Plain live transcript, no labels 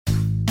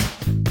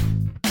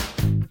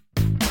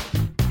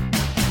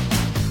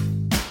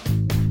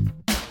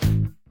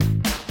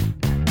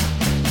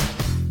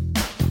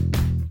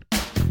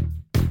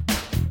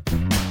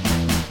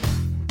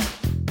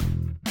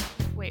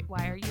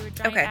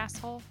giant Okay.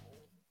 asshole?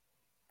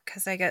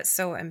 Because I get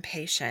so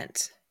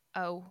impatient.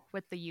 Oh,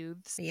 with the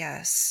youths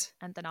Yes.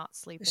 and the not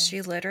sleeping.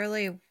 She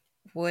literally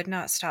would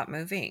not stop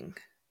moving.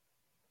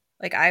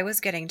 Like, I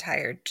was getting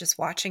tired just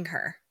watching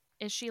her.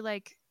 Is she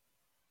like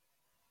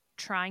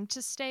trying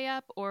to stay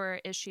up, or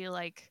is she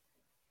like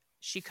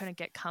she couldn't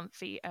get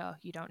comfy? Oh,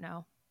 you don't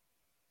know.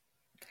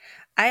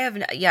 I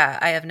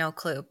have no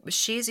clue.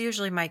 She's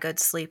usually my good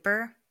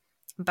sleeper,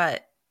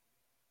 but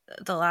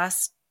the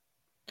last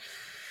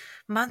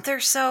month or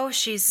so,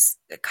 she's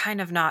kind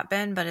of not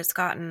been, but it's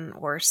gotten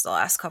worse the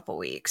last couple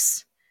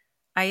weeks.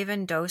 I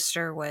even dosed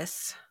her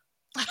with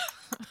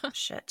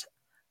shit.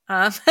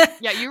 Yeah,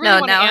 you really no,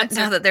 want to now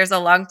answer. that there's a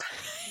long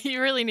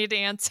You really need to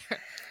answer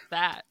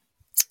that.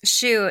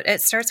 shoot,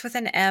 it starts with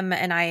an M,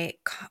 and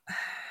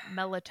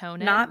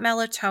Melatonin? not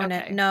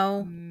melatonin. Okay.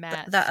 No,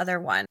 Meth. the other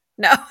one.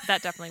 No,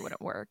 That definitely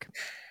wouldn't work.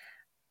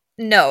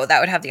 no, that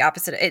would have the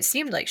opposite. It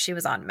seemed like she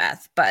was on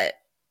meth, but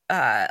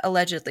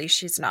allegedly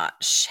she's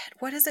not. Shit,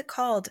 what is it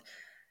called?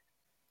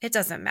 It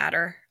doesn't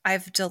matter.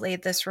 I've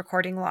delayed this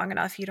recording long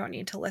enough. You don't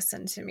need to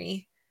listen to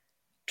me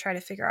try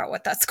to figure out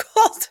what that's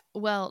called.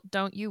 Well,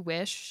 don't you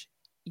wish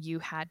you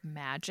had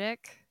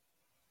magic?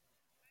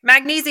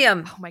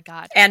 Magnesium. Oh my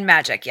god. And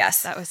magic,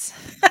 yes. That was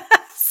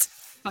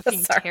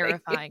fucking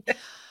terrifying.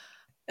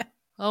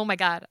 Oh my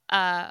god.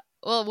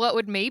 Well, what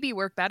would maybe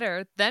work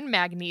better than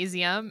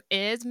magnesium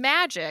is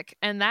magic,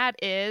 and that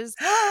is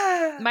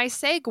my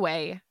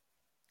segue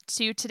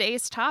to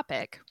today's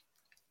topic.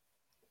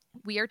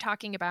 We are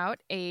talking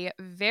about a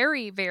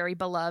very, very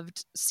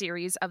beloved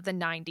series of the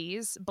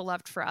 90s,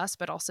 beloved for us,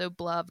 but also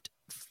beloved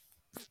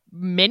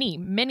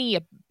many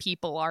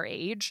people our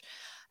age.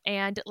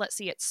 And let's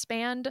see, it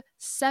spanned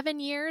 7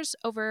 years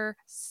over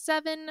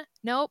 7.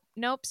 Nope,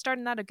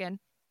 starting that again.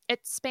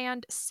 It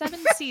spanned 7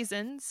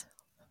 seasons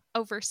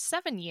over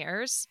 7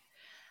 years.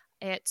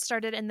 It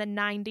started in the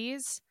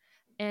 90s,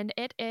 and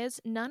it is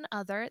none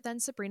other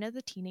than Sabrina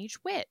the Teenage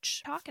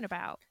Witch. Talking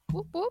about.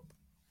 Whoop, whoop.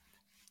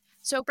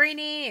 So,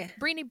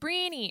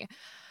 Breenie.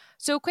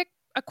 So,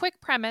 a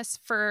quick premise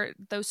for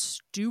those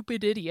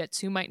stupid idiots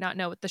who might not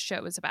know what the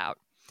show is about.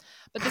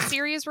 But the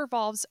series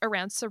revolves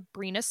around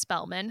Sabrina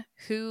Spellman,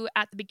 who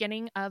at the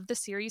beginning of the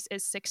series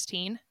is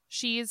 16.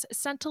 She's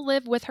sent to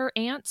live with her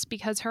aunts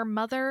because her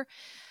mother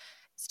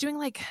is doing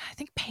like, I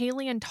think,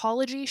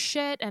 paleontology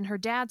shit, and her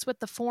dad's with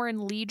the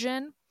Foreign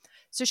Legion.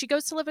 So she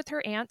goes to live with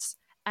her aunts,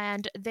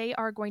 and they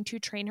are going to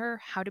train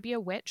her how to be a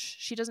witch.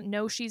 She doesn't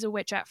know she's a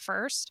witch at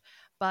first,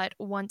 but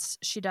once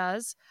she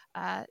does,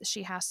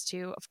 she has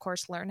to, of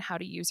course, learn how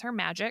to use her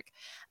magic.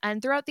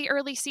 And throughout the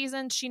early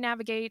seasons, she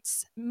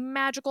navigates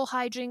magical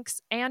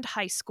hijinks and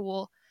high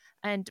school,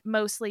 and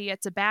mostly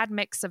it's a bad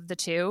mix of the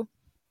two.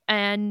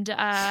 And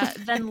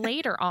then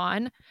later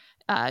on,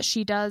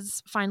 she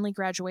does finally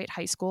graduate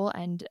high school,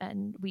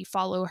 and we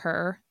follow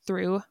her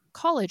through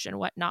college and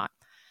whatnot.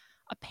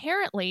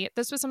 Apparently,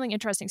 this was something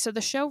interesting. So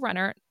the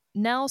showrunner,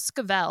 Nell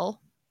Scovell,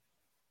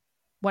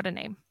 what a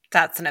name.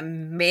 That's an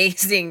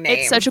amazing name.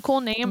 It's such a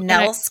cool name.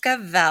 Nell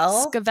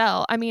Scovell?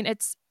 Scovell. I mean,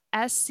 it's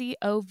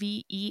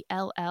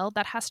Scovell.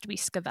 That has to be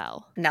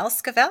Scovell. Nell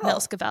Scovell. Nell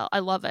Scovell. I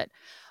love it.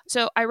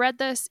 So I read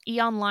this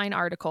E-Online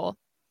article,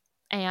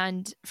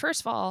 and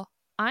first of all,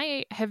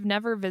 I have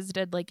never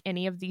visited like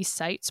any of these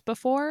sites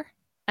before.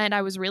 And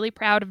I was really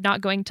proud of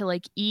not going to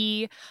like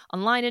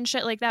E-Online and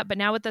shit like that. But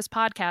now with this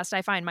podcast,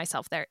 I find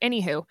myself there.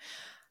 Anywho,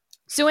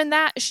 so in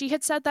that, she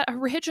had said that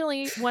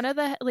originally one of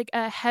the like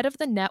a head of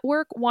the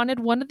network wanted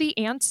one of the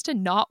aunts to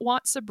not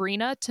want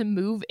Sabrina to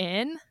move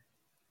in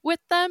with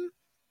them.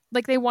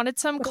 Like they wanted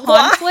some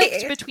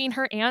conflict between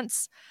her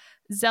aunts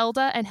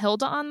Zelda and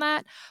Hilda on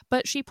that,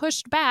 but she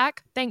pushed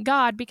back, thank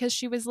God, because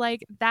she was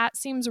like, that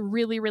seems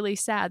really, really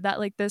sad that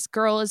like this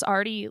girl is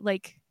already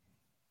like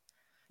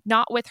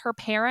not with her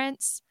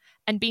parents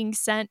and being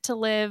sent to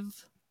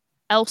live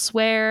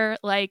elsewhere.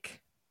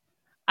 Like,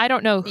 I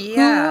don't know who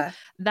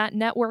that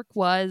network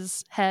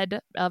was, head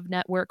of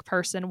network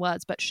person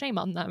was, but shame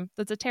on them.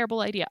 That's a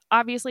terrible idea.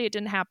 Obviously, it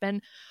didn't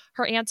happen.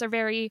 Her aunts are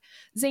very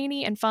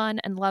zany and fun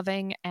and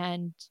loving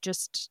and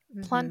just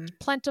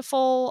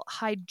plentiful,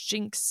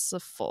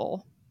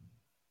 hijinksful.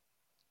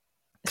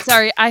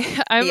 Sorry, I'm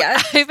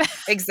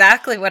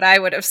exactly what I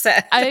would have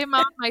said. I'm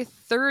on my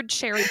third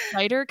cherry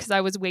cider because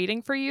I was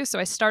waiting for you. So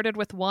I started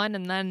with one,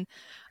 and then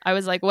I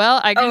was like, well,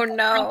 I guess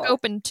I'll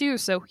open two.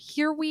 So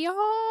here we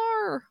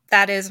are.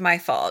 That is my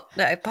fault.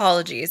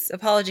 Apologies,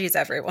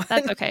 everyone.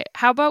 That's okay.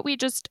 How about we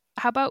just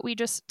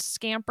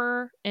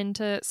scamper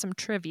into some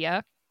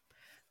trivia?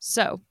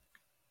 So,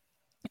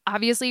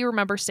 obviously, you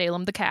remember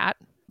Salem the cat.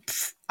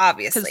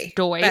 Obviously,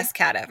 best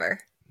cat ever.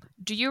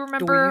 Do you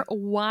remember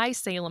why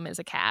Salem is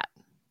a cat?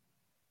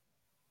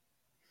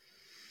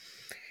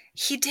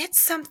 He did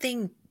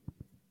something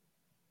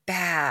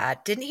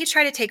bad. Didn't he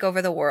try to take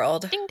over the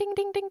world? Ding, ding,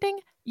 ding, ding, ding.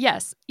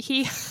 Yes,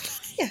 he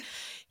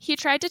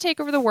tried to take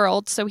over the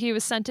world, so he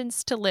was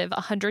sentenced to live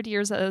 100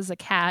 years as a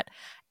cat.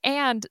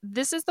 And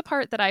this is the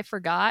part that I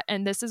forgot,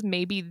 and this is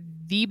maybe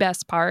the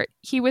best part.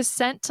 He was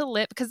sent to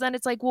live, because then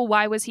it's like, well,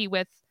 why was he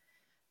with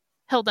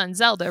Hilda and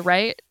Zelda,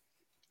 right?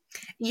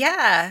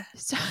 Yeah.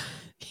 So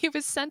he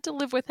was sent to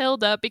live with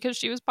Hilda because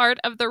she was part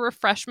of the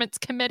refreshments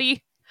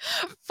committee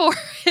for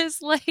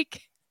his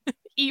like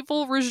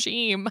evil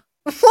regime.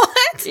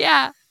 What?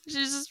 Yeah, she's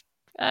just,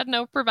 I don't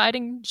know,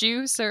 providing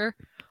juice or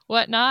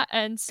whatnot.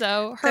 And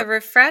so The her,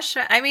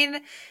 refreshment. I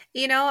mean,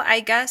 I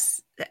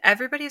guess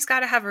everybody's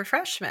got to have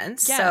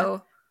refreshments. yeah,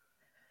 So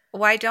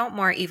why don't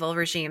more evil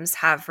regimes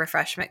have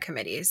refreshment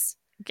committees?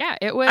 yeah,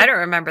 it I would. don't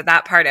remember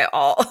that part at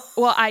all.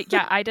 Well, I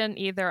didn't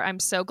either. I'm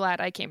so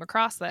glad I came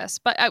across this.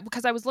 But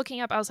because I was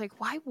looking up, I was like,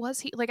 why was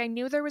he like? I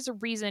knew there was a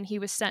reason he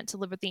was sent to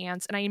live with the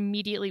ants, and I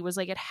immediately was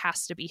like, it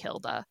has to be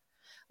Hilda.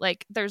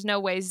 Like, there's no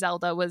way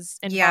Zelda was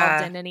involved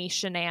Yeah. in any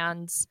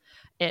shenanigans.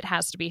 It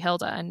has to be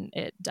Hilda, and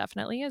it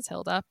definitely is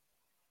Hilda.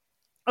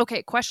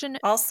 Okay, question.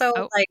 Also,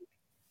 Oh, like,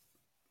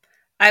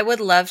 I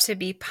would love to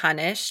be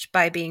punished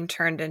by being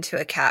turned into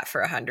a cat for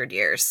 100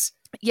 years.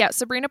 yeah,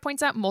 Sabrina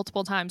points out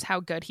multiple times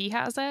how good he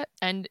has it,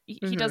 and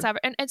he does Hmm. have,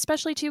 and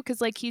especially too because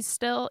like he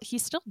still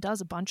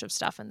does a bunch of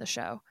stuff in the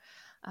show.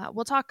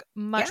 We'll talk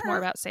much more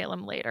Yeah. about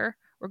Salem later.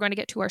 We're going to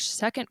get to our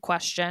second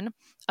question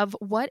of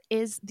what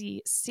is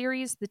the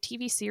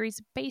TV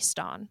series based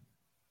on?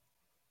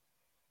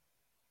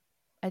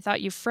 I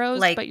thought you froze,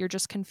 Like, but you're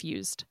just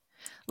confused.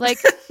 Like,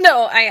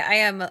 no, I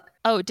am.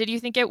 oh, did you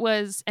think it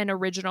was an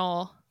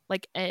original?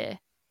 Like,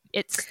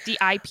 it's the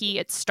IP.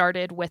 It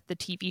started with the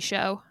TV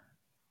show.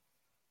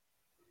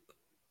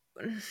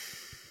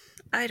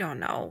 I don't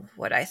know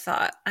what I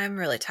thought. I'm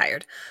really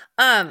tired.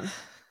 Um,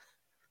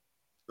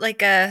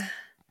 like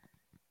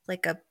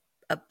like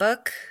a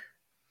book.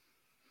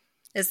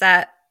 Is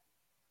that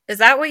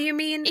what you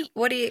mean?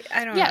 What do you?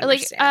 I don't Yeah, like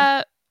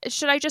understand.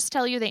 should I just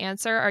tell you the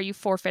answer? Are you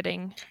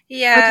forfeiting?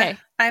 Yeah, Okay.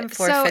 I'm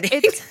So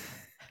forfeiting. it's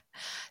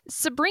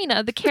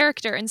Sabrina, the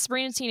character in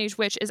Sabrina Teenage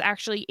Witch is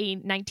actually a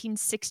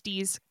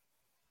 1960s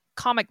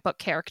comic book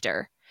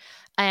character,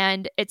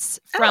 and it's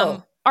from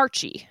Oh,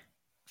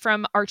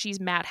 Archie's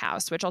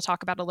Madhouse, which I'll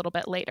talk about a little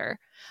bit later.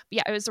 But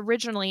yeah,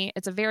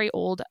 it's a very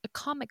old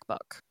comic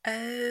book.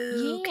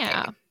 Yeah.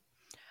 okay.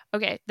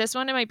 Okay, this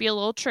one it might be a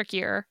little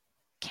trickier.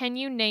 Can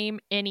you name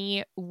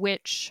any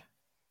witch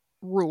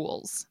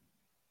rules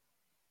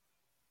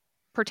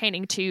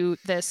pertaining to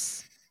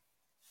this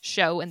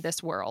show in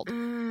this world?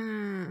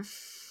 Mm.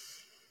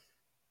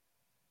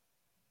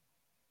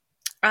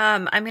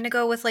 I'm gonna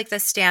go with like the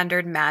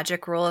standard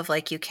magic rule of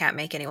like you can't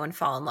make anyone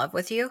fall in love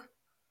with you.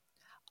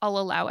 I'll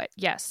allow it.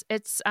 Yes,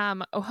 it's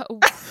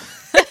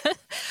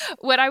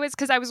what I was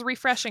because I was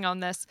refreshing on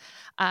this.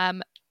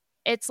 Um,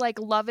 it's like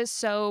love is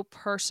so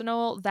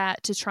personal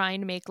that to try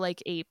and make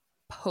like a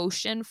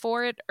potion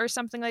for it or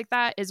something like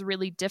that is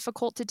really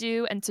difficult to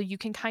do, and so you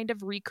can kind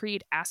of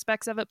recreate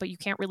aspects of it, but you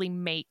can't really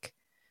make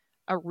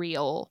a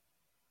real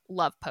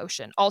love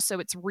potion. Also,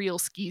 it's real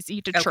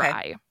skeezy to Okay.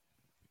 try.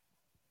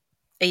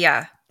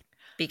 Yeah,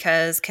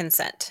 because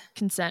consent.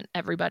 Consent,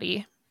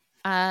 everybody.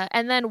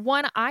 And then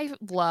one I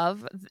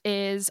love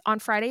is on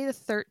Friday the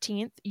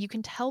 13th, you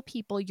can tell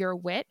people you're a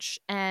witch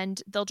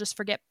and they'll just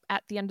forget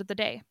at the end of the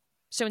day.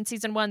 So in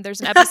season 1, there's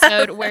an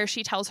episode where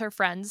she tells her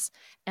friends,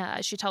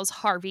 she tells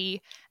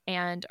Harvey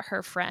and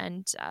her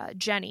friend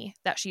Jenny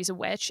that she's a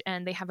witch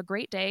and they have a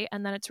great day.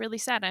 And then it's really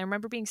sad. I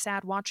remember being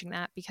sad watching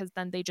that because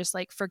then they just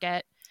like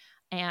forget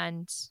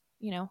and,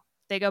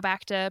 they go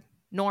back to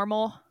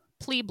normal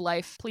plebe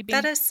life, That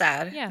plebing. is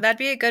sad. Yeah. That'd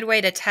be a good way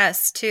to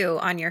test too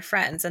on your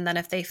friends. And then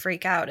if they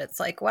freak out, it's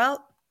like,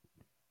 well,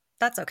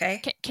 that's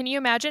okay. Can you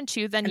imagine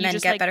too? Then And you then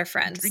just get like, better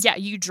friends. yeah,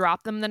 you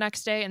drop them the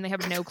next day and they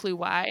have no clue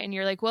why. And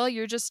you're like, well,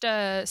 you're just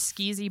a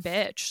skeezy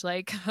bitch.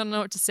 Like, I don't know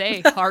what to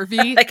say,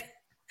 Harvey. Like,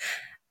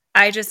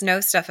 I just know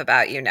stuff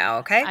about you now,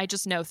 okay? I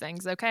just know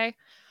things. Okay.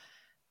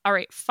 All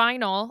right.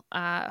 Final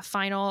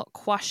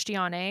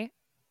questione.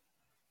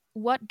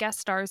 What guest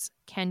stars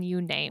can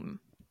you name?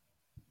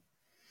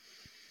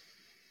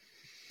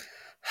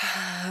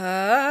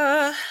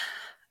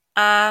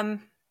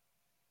 um,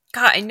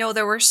 God, I know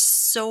there were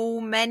so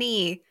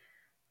many.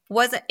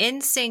 Was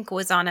NSYNC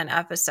was on an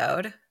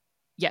episode.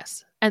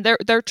 Yes. And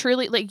they're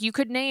truly like you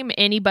could name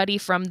anybody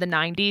from the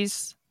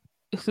 90s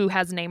who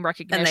has name And they've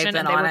recognition been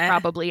and they on were it.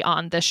 probably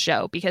on this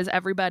show because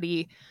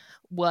everybody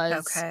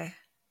was Okay.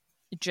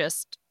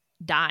 just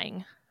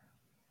dying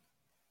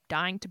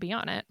to be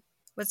on it.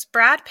 Was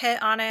Brad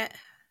Pitt on it?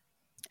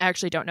 I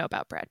actually don't know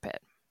about Brad Pitt.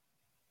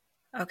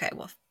 Okay,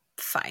 well,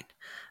 fine.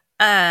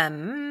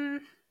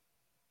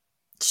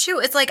 Shoot,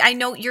 it's like I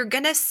know you're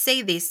gonna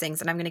say these things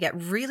and I'm gonna get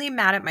really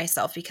mad at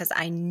myself because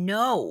I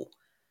know.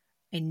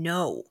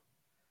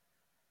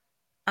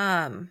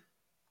 Um,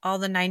 all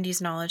the 90s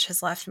knowledge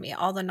has left me.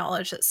 All the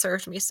knowledge that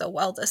served me so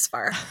well this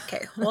far.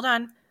 Okay, hold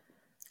on.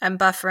 I'm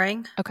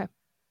buffering. Okay.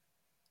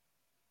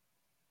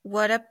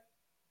 What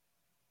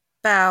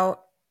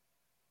about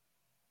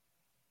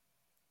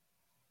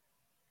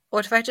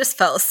what if I just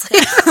fell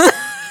asleep?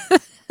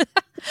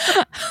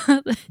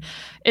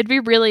 It'd be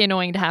really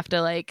annoying to have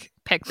to like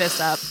pick this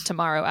up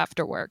tomorrow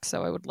after work,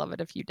 so I would love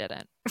it if you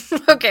didn't.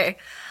 Okay.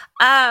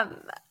 Um,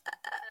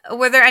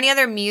 were there any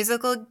other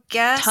musical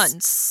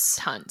guests?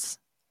 Tons.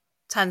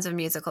 Tons of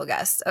musical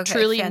guests. Okay,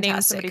 Truly fantastic.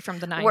 name somebody from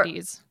the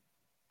 90s.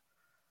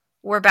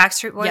 Were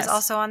Backstreet Boys Yes.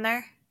 also on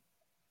there?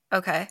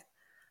 Okay.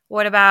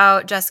 What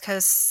about Jessica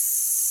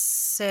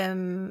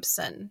Simpson?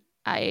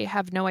 I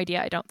have no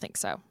idea. I don't think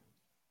so.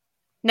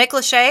 Nick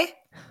Lachey?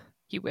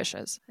 He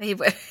wishes. He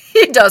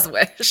does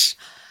wish.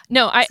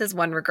 No, This is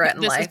one regret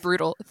in this life. is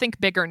brutal. Think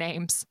bigger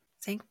names.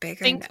 Think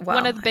bigger. Think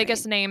one of the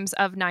biggest names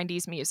of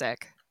 90s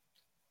music.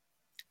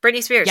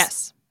 Britney Spears.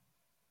 Yes.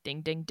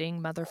 Ding, ding,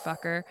 ding,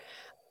 motherfucker.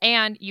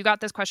 And you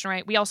got this question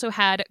right. We also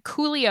had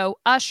Coolio,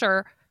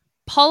 Usher,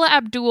 Paula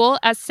Abdul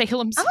as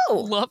Salem's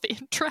love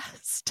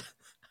interest.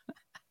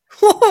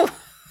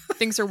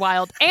 Things are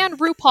wild. And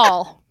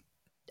RuPaul.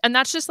 And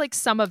that's just like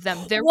some of them.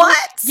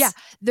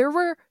 There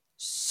were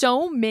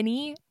so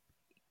many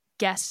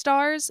guest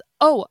stars.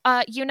 Oh,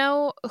 you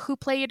know who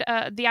played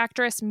the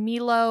actress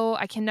Milo?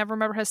 I can never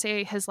remember how to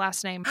say his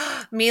last name.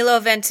 Milo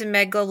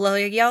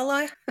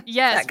Ventimiglia.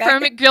 Yes,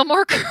 from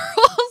Gilmore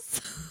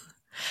Girls.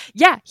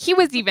 Yeah, he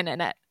was even in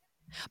it.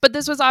 But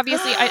this was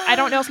obviously, I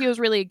don't know if he was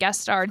really a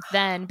guest star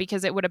then,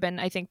 because it would have been,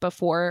 I think,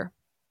 before.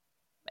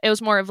 It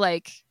was more of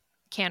like,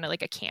 kind of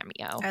like a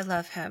cameo. I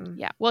love him.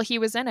 Yeah, well, he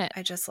was in it.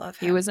 I just love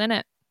him. He was in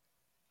it.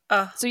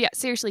 Oh. So yeah,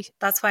 seriously.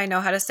 That's why I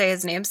know how to say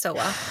his name so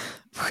well.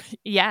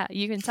 Yeah,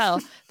 you can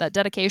tell that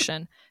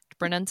dedication,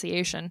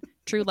 pronunciation,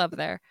 true love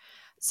there.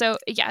 So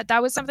yeah,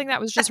 that was something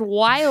that was just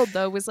wild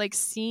though, was like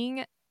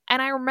seeing,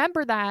 and I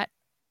remember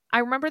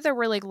there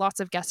were like lots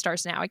of guest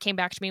stars now. It came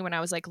back to me when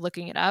I was like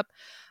looking it up.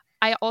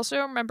 I also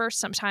remember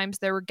sometimes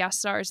there were guest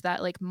stars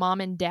that like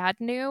mom and dad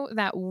knew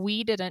that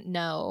we didn't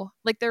know.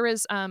 Like there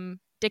was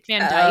Dick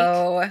Van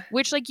Dyke,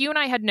 which like you and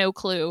I had no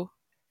clue.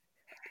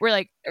 We're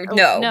like,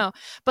 no.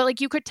 But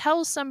like you could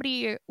tell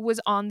somebody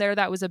was on there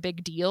that was a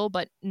big deal,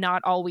 but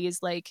not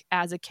always like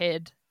as a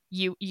kid.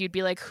 You'd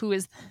be like, who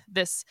is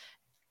this?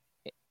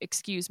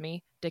 Excuse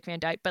me, Dick Van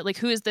Dyke. But like,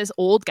 who is this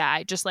old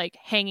guy just like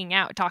hanging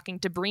out talking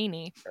to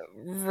Brini?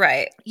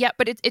 Right. Yeah,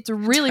 but it's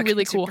really,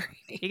 really cool.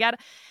 You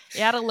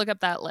gotta look up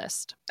that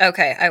list.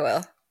 Okay, I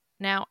will.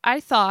 Now, I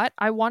thought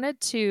I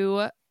wanted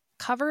to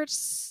cover it,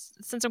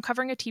 since I'm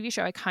covering a TV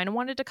show, I kind of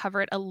wanted to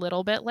cover it a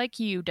little bit like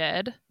you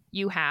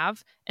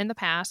have in the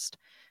past,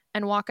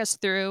 and walk us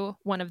through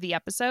one of the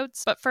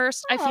episodes. But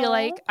first, I feel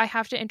like I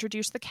have to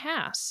introduce the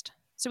cast.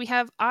 So we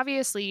have,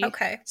 obviously,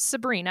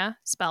 Sabrina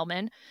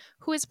Spellman,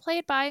 who is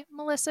played by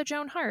Melissa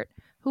Joan Hart,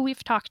 who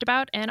we've talked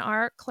about in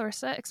our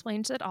Clarissa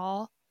Explains It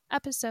All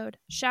episode.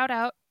 Shout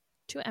out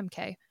to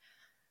MK.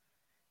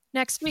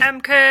 Next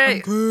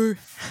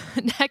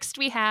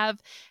we have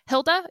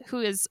Hilda,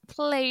 who is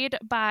played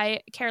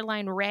by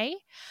Caroline Ray,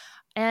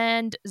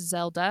 and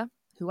Zelda,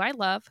 who I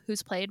love,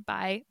 who's played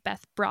by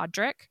Beth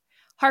Broderick.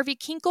 Harvey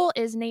Kinkle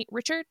is Nate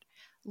Richard.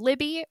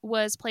 Libby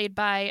was played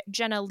by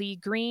Jenna Lee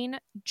Green.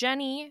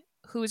 Jenny,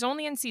 who's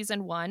only in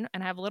season 1,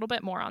 and I have a little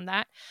bit more on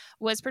that,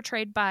 was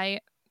portrayed by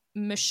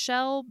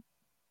Michelle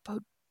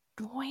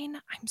Beaudoin.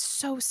 I'm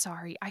so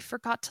sorry. I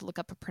forgot to look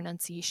up a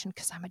pronunciation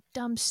because I'm a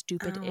dumb,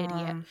 stupid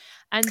idiot.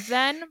 And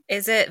then...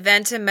 Is it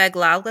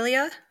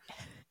Ventimiglia?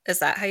 Is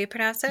that how you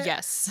pronounce it?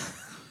 Yes.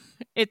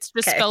 It's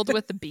just spelled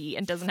with the B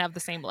and doesn't have the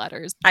same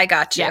letters. I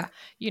got you. Yeah,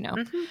 you know.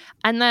 Mm-hmm.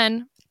 And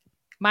then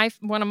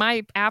one of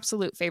my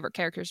absolute favorite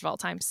characters of all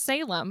time,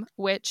 Salem,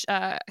 which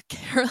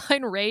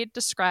Caroline Ray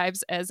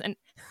describes as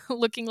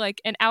looking like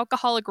an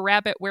alcoholic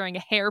rabbit wearing a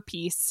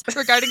hairpiece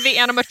regarding the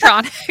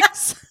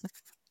animatronics.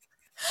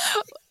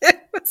 It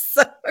was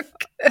so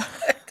good.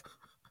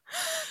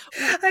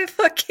 I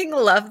fucking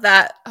love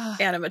that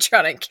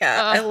animatronic cat.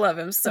 I love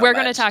him so much. We're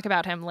going to talk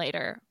about him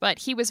later, but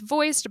he was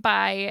voiced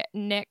by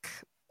Nick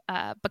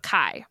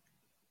Bakay.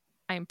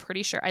 I'm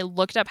pretty sure. I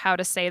looked up how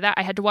to say that.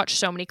 I had to watch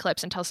so many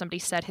clips until somebody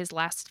said his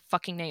last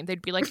fucking name.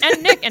 They'd be like,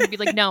 and Nick, and I'd be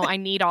like, no, I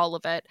need all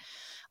of it.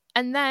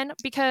 And then,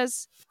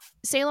 because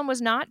Salem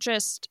was not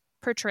just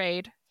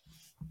portrayed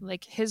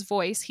like his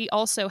voice, he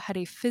also had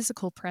a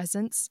physical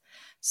presence.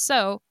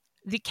 So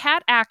the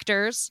cat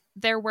actors,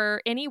 there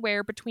were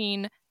anywhere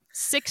between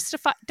 6 to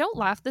 5. Don't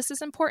laugh. This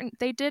is important.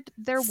 They did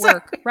their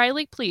work.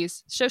 Riley,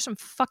 please show some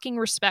fucking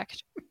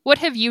respect. What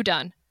have you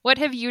done? What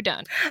have you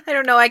done? I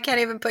don't know. I can't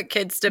even put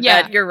kids to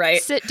bed. You're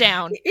right. Sit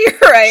down. You're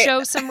right.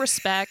 Show some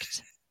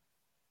respect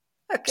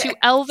to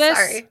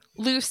Elvis,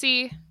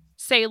 Lucy,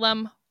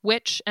 Salem,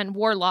 Witch, and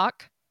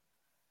Warlock.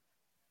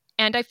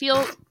 And I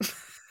feel...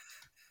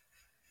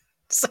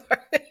 Sorry.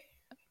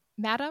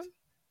 Madam,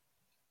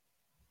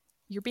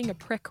 you're being a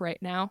prick right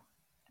now.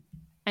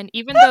 And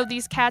even though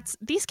these cats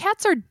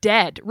are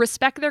dead,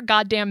 respect their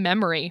goddamn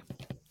memory.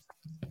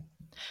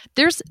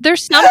 There's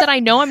some that I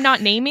know I'm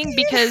not naming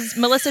because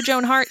Melissa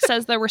Joan Hart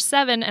says there were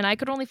 7 and I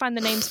could only find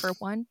the names for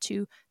 1,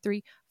 2,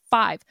 3,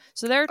 5.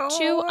 So there are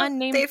 2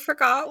 unnamed. They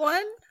forgot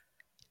one?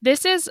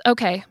 This is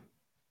okay.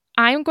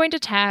 I am going to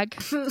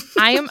tag.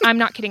 I'm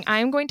not kidding. I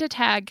am going to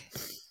tag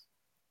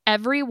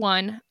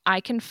everyone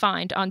I can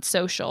find on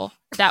social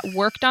that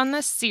worked on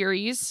this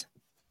series.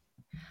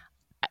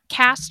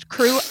 Cast,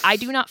 crew, I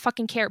do not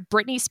fucking care.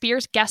 Britney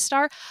Spears, guest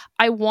star.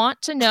 I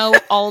want to know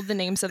all the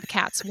names of the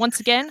cats. Once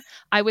again,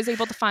 I was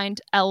able to find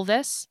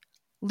Elvis,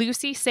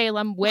 Lucy,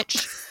 Salem,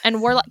 Witch,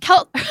 and Warlock.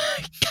 God.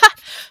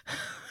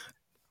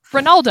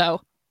 Ronaldo.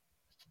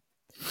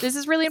 This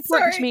is really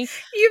important to me.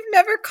 You've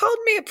never called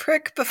me a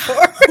prick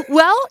before.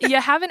 Well,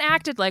 you haven't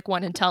acted like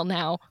one until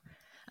now.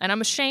 And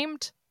I'm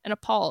ashamed and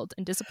appalled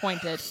and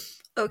disappointed.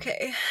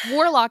 Okay.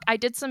 Warlock, I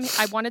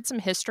wanted some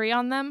history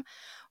on them.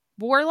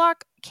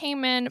 Warlock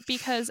came in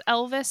because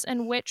Elvis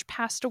and Witch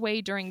passed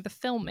away during the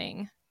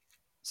filming.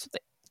 So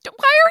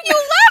why are you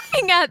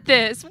laughing at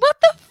this? What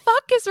the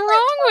fuck is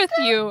wrong with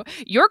you?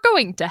 You're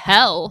going to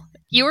hell.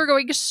 You are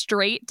going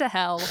straight to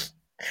hell.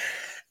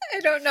 I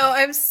don't know.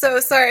 I'm so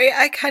sorry.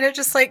 I kind of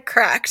just like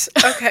cracked.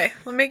 Okay,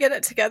 let me get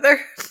it together.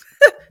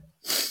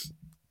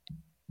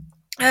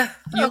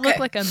 You look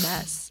like a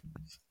mess.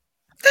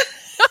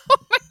 Oh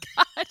my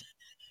God.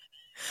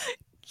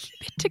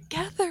 Keep it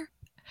together.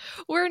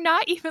 We're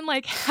not even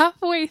like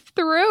halfway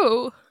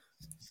through.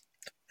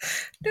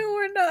 No,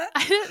 we're not.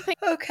 I didn't think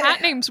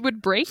cat names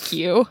would break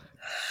you.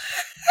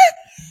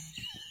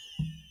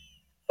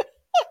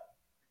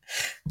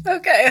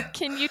 Okay.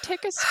 Can you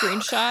take a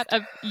screenshot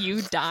of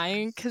you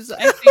dying? Because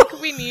I think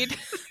we need...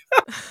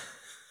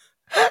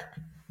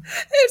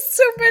 There's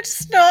so much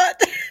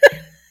snot.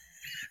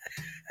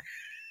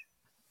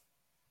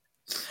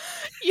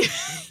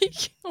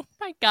 Oh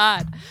my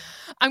God.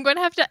 I'm going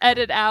to have to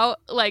edit out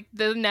like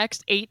the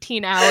next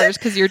 18 hours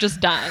because you're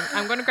just dying.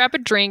 I'm going to grab a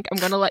drink. I'm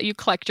going to let you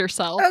collect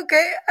yourself.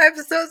 Okay, I'm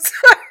so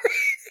sorry.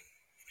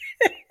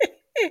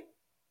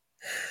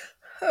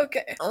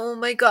 Okay. Oh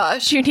my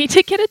gosh. Do you need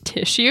to get a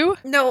tissue?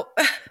 No.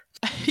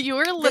 You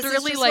were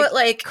literally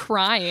like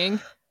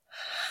crying.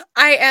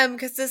 I am,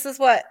 because this is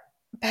what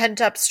pent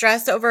up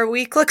stress over a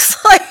week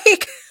looks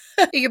like.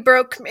 You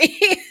broke me.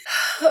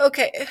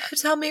 Okay,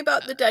 tell me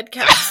about the dead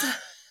cats.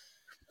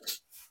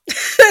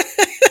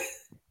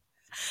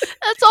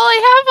 That's all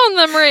I have on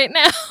them right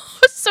now.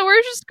 So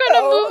we're just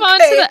going to move on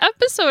to the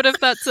episode if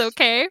that's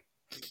okay.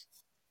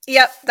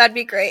 Yep, that'd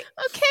be great.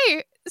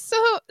 Okay, so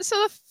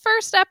the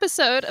first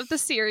episode of the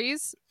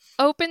series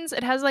opens,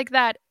 it has like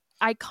that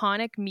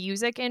iconic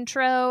music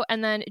intro,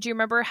 and then do you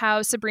remember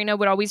how Sabrina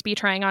would always be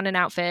trying on an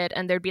outfit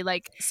and there'd be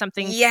like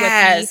something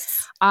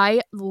quippy?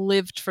 I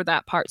lived for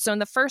that part. So in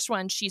the first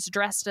one, she's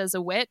dressed as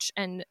a witch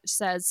and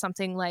says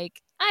something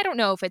like, I don't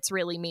know if it's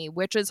really me,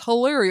 which is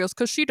hilarious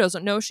because she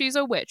doesn't know she's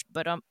a witch,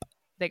 but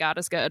they got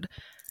us good.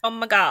 Oh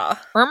my God.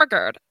 Oh my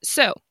God.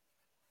 So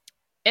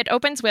it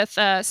opens with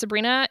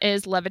Sabrina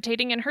is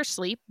levitating in her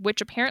sleep, which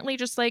apparently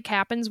just like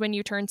happens when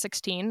you turn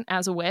 16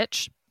 as a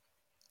witch.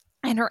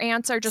 And her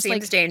aunts are just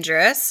seems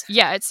dangerous.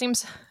 Yeah, it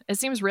seems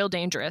real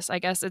dangerous. I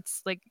guess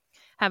it's like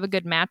have a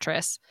good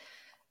mattress.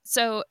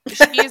 So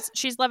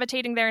she's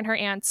levitating there and her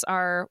aunts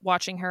are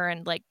watching her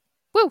and like,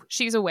 woo,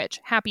 she's a witch,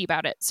 happy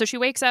about it. So she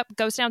wakes up,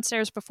 goes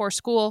downstairs before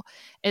school,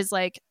 is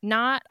like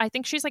I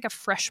think she's like a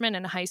freshman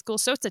in high school.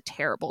 So it's a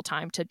terrible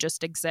time to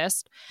just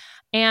exist.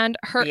 And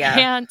her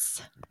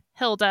aunts,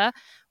 Hilda,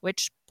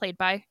 which played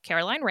by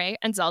Caroline Ray,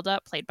 and Zelda,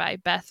 played by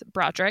Beth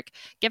Broderick,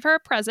 give her a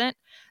present.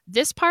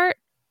 This part,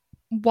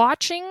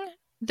 watching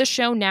the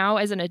show now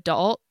as an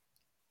adult,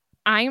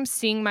 I am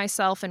seeing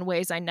myself in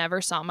ways I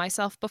never saw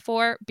myself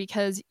before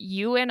because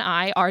you and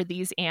I are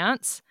these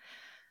aunts.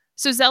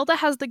 So Zelda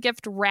has the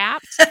gift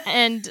wrapped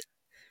and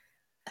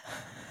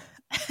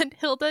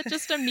Hilda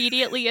just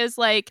immediately is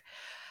like,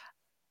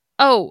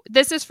 oh,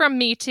 this is from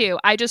me too.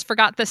 I just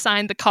forgot to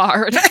sign the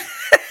card.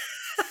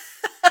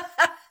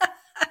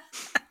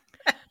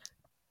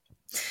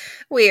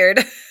 Weird.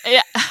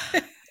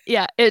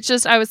 Yeah. It's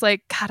just, I was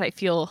like, God, I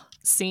feel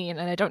seen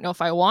and I don't know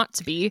if I want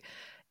to be.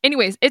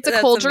 Anyways, it's a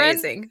cauldron.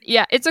 Amazing.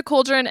 Yeah, it's a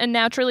cauldron, and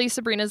naturally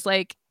Sabrina's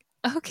like,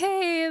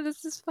 okay,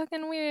 this is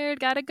fucking weird,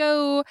 gotta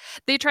go.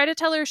 They try to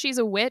tell her she's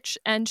a witch,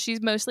 and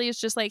she's mostly is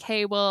just like,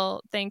 hey,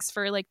 well, thanks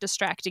for like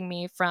distracting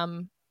me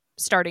from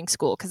starting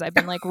school because I've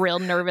been like real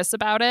nervous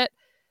about it.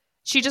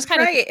 She just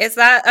kind of is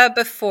that a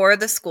before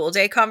the school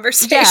day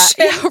conversation?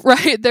 Yeah,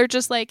 right. They're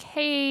just like,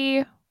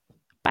 hey,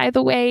 by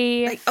the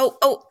way, like,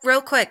 oh,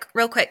 real quick,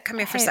 come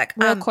here for a sec.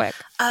 Real quick.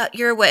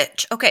 You're a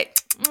witch. Okay,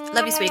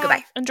 love you, sweetie.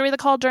 Goodbye. Enjoy the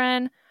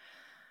cauldron.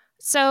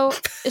 So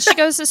she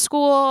goes to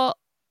school.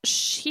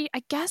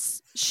 I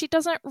guess she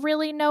doesn't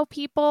really know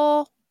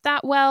people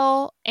that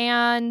well.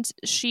 And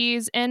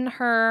she's in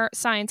her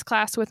science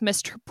class with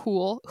Mr.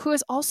 Poole, who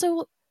is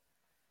also,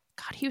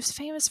 God, he was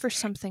famous for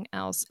something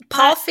else.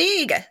 Paul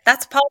Feig.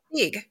 That's Paul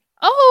Feig.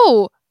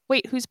 Oh,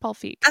 wait, who's Paul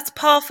Feig? That's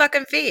Paul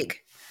fucking Feig.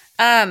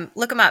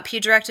 Look him up. He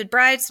directed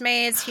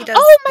Bridesmaids. He does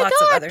lots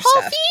of other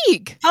Paul stuff.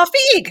 Feig. Paul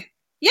Feig.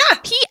 Yeah.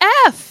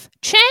 PF.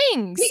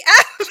 Changs.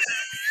 PF.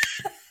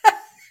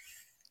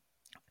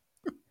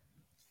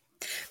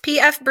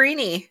 PF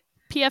Breeny.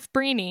 PF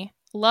Breeny.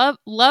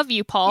 Love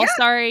you, Paul. Yeah.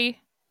 Sorry.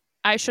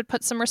 I should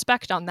put some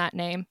respect on that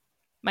name.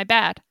 My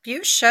bad.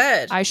 You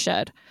should. I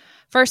should.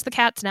 First the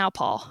cats, now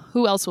Paul.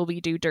 Who else will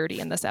we do dirty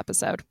in this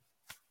episode?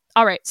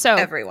 All right, so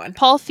everyone.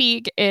 Paul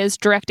Feig is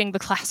directing the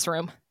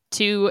classroom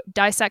to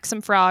dissect some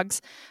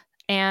frogs,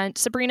 and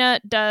Sabrina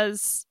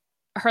does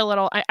her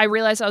little... I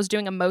realized I was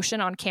doing a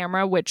motion on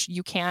camera, which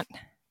you can't...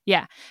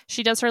 Yeah,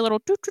 she does her little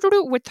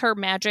doo-doo-doo-doo with her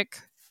magic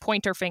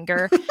pointer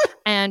finger,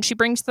 and she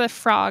brings the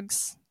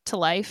frogs to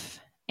life.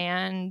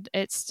 And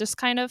it's just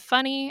kind of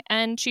funny.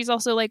 And she's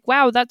also like,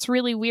 wow, that's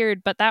really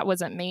weird, but that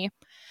wasn't me.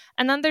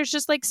 And then there's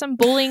just like some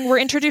bullying. We're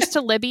introduced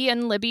to Libby,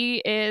 and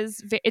Libby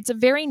it's a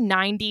very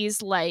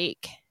 90s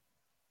like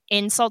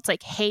insults,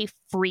 like, hey,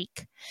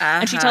 freak.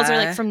 And she tells her,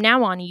 like, from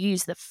now on, you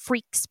use the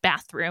freak's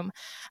bathroom.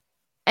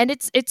 And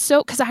it's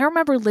so, because I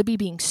remember Libby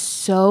being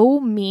so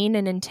mean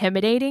and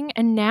intimidating,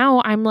 and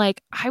now I'm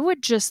like, I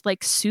would just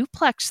like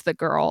suplex the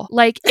girl.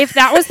 Like, if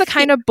that was the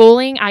kind of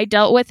bullying I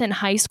dealt with in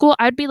high school,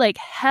 I'd be like,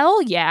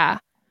 hell yeah,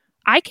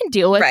 I can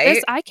deal with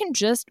this. I can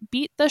just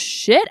beat the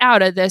shit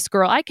out of this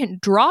girl. I can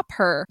drop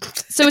her.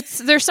 So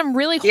there's some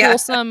really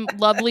wholesome,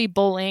 lovely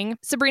bullying.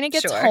 Sabrina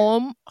gets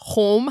home.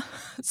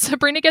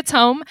 Sabrina gets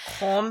home,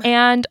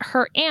 and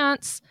her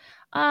aunts,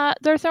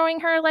 they're throwing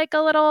her like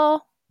a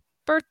little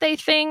birthday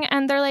thing,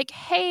 and they're like,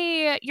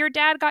 hey, your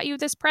dad got you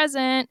this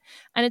present,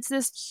 and it's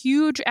this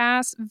huge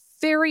ass,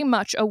 very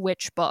much a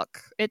witch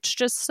book. It's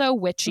just so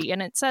witchy,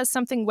 and it says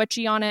something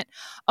witchy on it.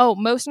 Oh,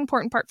 most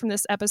important part from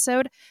this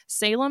episode,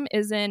 Salem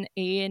is in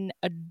an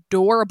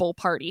adorable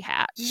party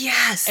hat.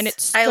 Yes, and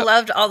it's I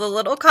loved all the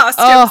little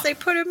costumes they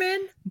put him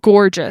in.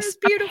 Gorgeous.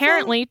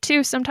 Apparently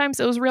too, sometimes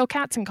it was real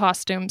cats in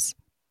costumes.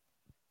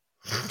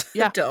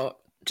 Yeah. Don't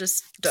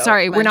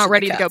Sorry, we're not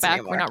ready to go back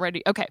anymore. We're not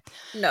ready. Okay.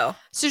 No.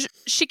 So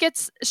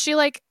she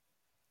like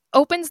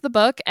opens the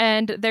book,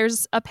 and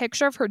there's a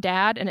picture of her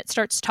dad, and it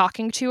starts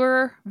talking to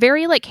her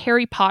very like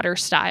Harry Potter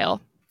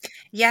style.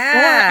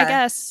 Yeah. Or I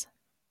guess,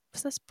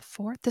 was this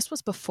before? This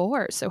was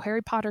before. So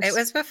Harry Potter. It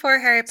was before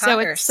Harry Potter. So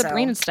it's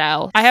Sabrina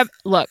style.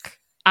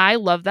 I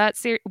love that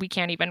series. We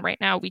can't even right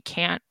now. We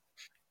can't.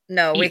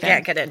 No, we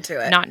can't get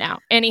into it. Not now.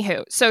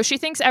 Anywho, so she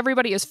thinks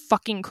everybody is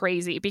fucking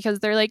crazy because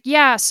they're like,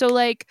 yeah, so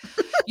like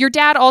your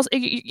dad also,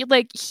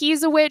 like,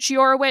 he's a witch,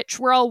 you're a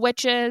witch, we're all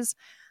witches.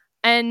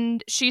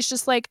 And she's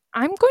just like,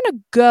 I'm going to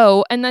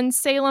go. And then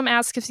Salem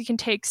asks if he can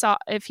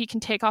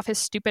take off his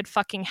stupid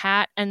fucking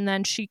hat. And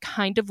then she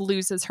kind of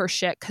loses her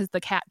shit because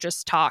the cat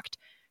just talked.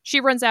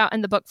 She runs out,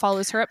 and the book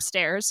follows her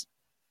upstairs.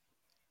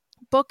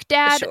 Book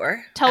dad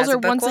tells her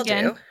once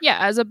again,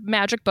 as a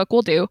magic book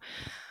will do.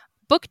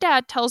 Book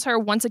dad tells her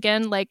once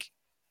again, like,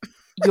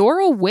 you're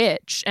a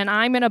witch and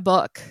I'm in a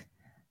book.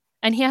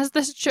 And he has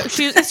this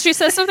she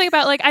says something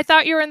about, like, I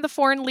thought you were in the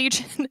Foreign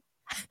Legion.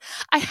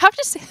 I have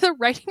to say, the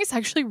writing is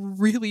actually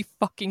really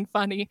fucking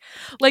funny.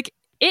 Like,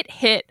 it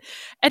hit.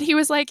 And he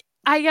was like,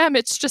 I am.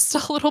 It's just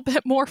a little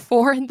bit more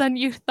foreign than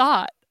you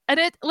thought. And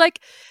it,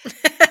 like,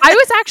 I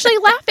was actually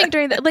laughing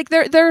during that. Like,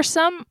 there are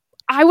some,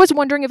 I was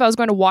wondering if I was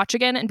going to watch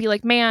again and be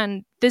like,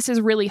 man, this is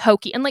really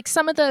hokey. And like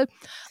some of the,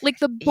 like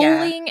the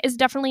bullying is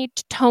definitely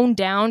toned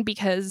down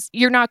because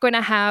you're not going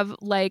to have,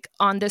 like,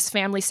 on this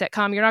family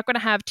sitcom, you're not going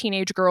to have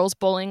teenage girls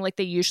bullying like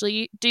they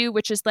usually do,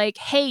 which is like,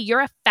 hey,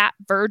 you're a fat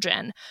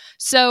virgin.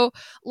 So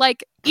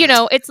like, you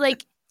know, it's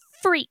like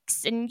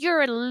freaks and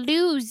you're a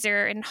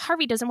loser and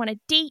Harvey doesn't want to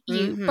date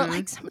you. But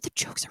like some of the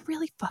jokes are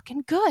really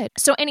fucking good.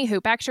 So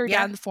anywho, back to her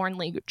dad in the Foreign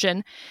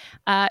Legion.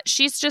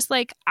 She's just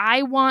like,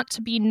 I want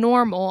to be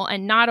normal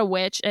and not a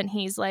witch. And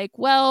he's like,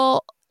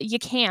 well, you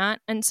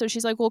can't. And so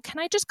she's like, well, can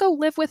I just go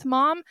live with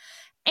mom?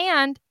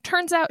 And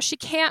turns out she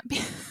can't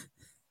be.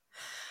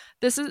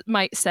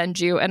 Might send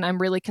you, and I'm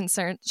really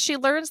concerned. She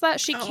learns that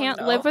she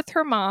can't live with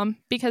her mom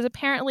because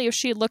apparently if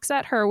she looks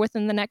at her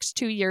within the next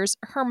 2 years,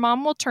 her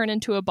mom will turn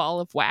into a ball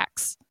of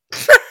wax.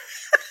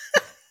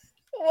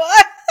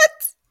 What?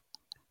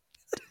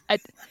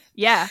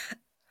 Yeah.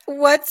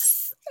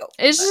 What's...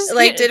 It's just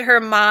like, is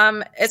her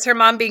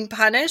mom being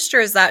punished,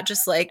 or is that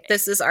just like,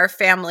 this is our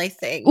family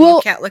thing? Well,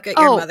 you can't look at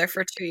your mother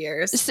for 2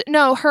 years.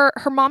 No, her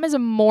mom is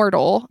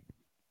immortal.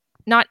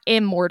 Not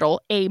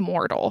immortal,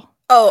 amortal.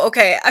 Oh,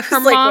 okay. I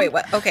was like, wait,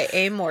 what? Okay,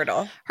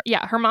 amortal.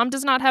 Yeah, her mom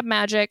does not have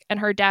magic, and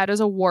her dad is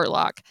a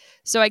warlock.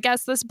 So I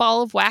guess this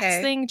ball of wax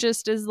thing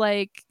just is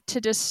like to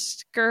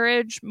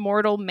discourage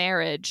mortal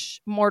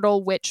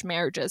witch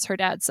marriages, her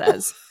dad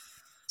says.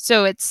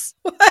 So it's...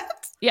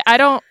 What? Yeah, I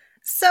don't...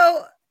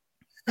 So...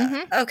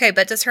 okay,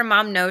 but does her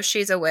mom know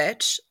she's a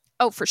witch?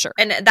 Oh, for sure.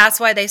 And that's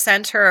why they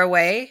sent her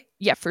away?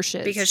 Yeah, for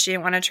shiz. Because she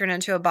didn't want to turn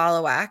into a ball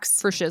of wax?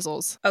 For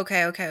shizzles.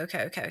 Okay.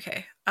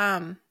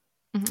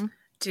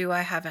 Do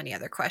I have any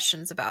other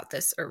questions about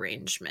this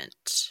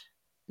arrangement?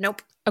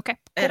 Nope. Okay.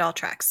 Cool. It all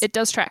tracks. It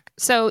does track.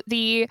 So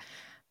the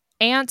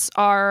aunts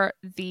are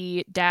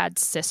the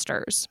dad's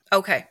sisters.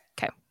 Okay.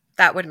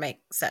 That would make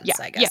sense,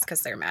 I guess,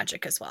 because they're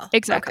magic as well.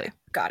 Exactly. Okay,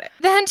 got it.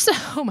 Then,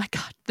 oh my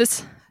God,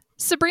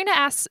 Sabrina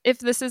asks if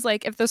this is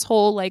like, if this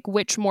whole like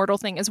witch mortal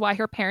thing is why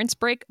her parents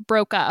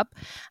broke up,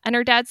 and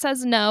her dad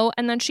says no,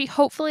 and then she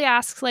hopefully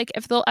asks like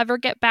if they'll ever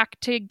get back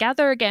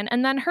together again,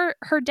 and then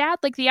her dad,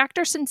 like, the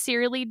actor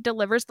sincerely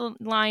delivers the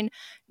line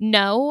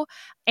no,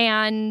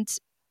 and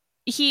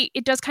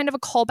it does kind of a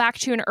callback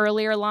to an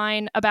earlier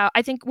line about,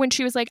 I think when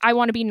she was like, I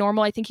want to be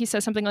normal, I think he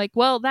says something like,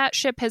 well, that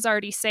ship has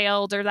already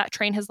sailed, or that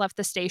train has left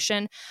the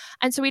station.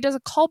 And so he does a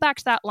callback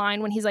to that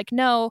line when he's like,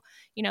 no,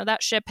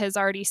 that ship has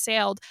already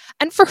sailed.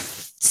 And for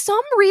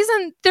some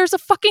reason, there's a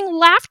fucking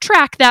laugh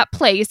track that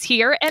plays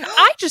here. And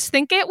I just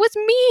think it was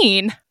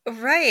mean.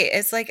 Right.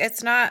 It's like,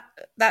 it's not,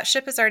 that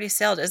ship has already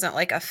sailed isn't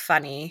like a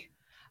funny,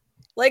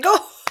 like,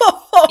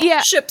 oh,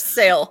 yeah. ship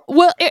sail.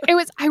 Well, it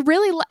was, I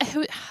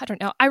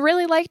don't know. I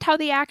really liked how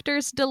the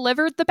actors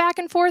delivered the back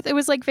and forth. It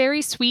was like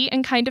very sweet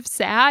and kind of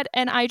sad.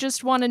 And I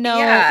just want to know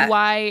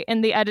why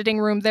in the editing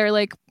room they're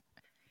like,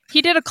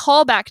 he did a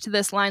callback to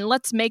this line.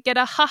 Let's make it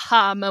a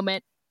haha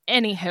moment.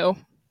 Anywho.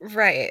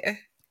 Right.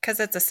 Because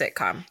it's a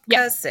sitcom.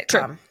 Yeah,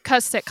 sitcom.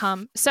 Because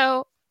sitcom.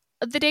 So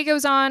the day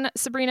goes on.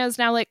 Sabrina's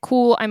now like,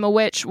 cool, I'm a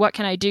witch. What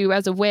can I do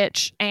as a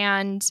witch?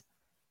 And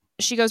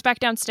she goes back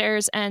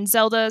downstairs and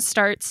Zelda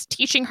starts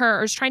teaching her,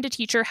 or is trying to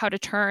teach her how to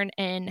turn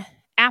an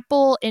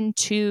apple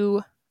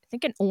into, I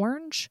think, an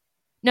orange?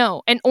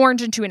 No, an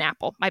orange into an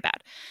apple. My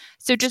bad.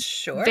 So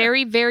just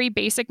very, very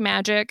basic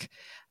magic.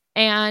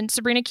 And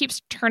Sabrina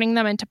keeps turning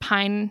them into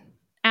pine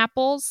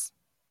apples.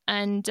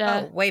 And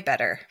way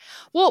better.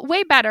 Well,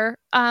 way better.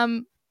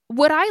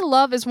 What I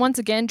love is, once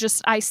again,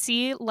 just I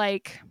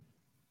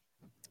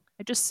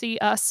just see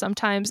us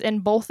sometimes in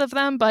both of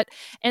them, but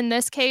in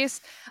this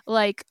case,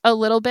 like a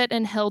little bit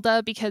in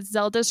Hilda, because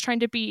Zelda's trying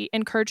to be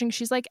encouraging.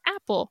 She's like,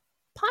 apple,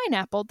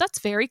 pineapple, that's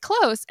very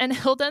close. And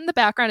Hilda in the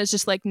background is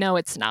just like, no,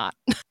 it's not.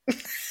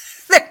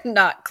 They're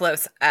not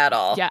close at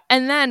all. Yeah.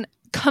 And then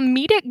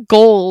comedic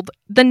gold,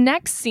 the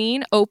next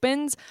scene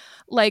opens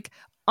like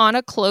on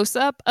a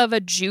close-up of a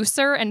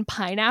juicer and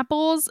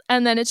pineapples,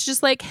 and then it's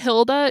just like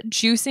Hilda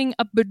juicing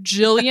a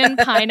bajillion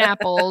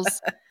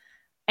pineapples.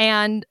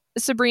 And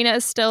Sabrina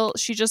is still,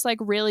 she just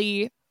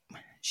really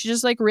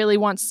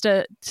wants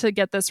to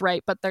get this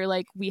right, but they're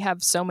like, we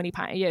have so many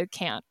you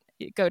can't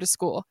go to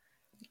school.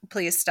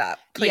 Please stop.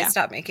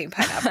 Stop making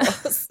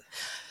pineapples.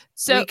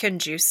 So we can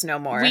juice no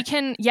more. We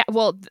can,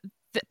 well,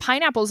 the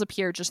pineapples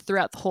appear just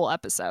throughout the whole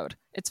episode.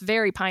 It's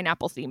very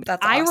pineapple themed.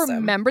 That's awesome. I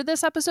remember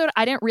this episode.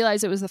 I didn't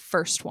realize it was the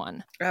first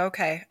one.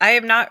 Okay. I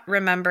am not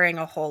remembering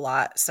a whole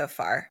lot so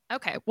far.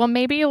 Okay. Well,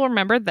 maybe you'll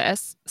remember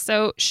this.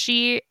 So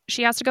she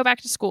has to go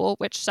back to school,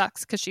 which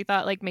sucks because she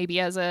thought like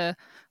maybe as a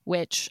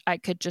witch I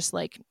could just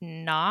like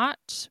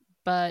not,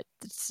 but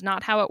it's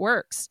not how it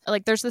works.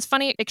 Like there's this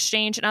funny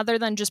exchange, and other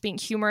than just being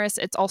humorous,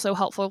 it's also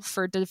helpful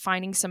for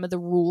defining some of the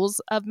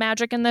rules of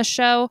magic in this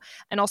show,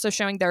 and also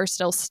showing there are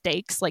still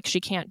stakes. Like she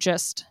can't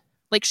just,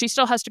 like she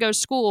still has to go to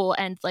school,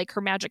 and like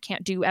her magic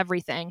can't do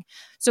everything.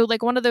 So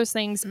like one of those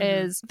things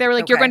is they're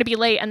like, you're going to be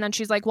late. And then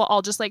she's like, well,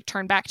 I'll just like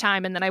turn back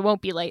time and then I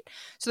won't be late.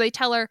 So they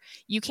tell her,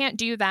 you can't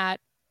do that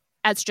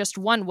as just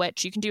one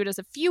witch. You can do it as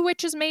a few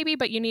witches maybe,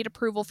 but you need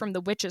approval from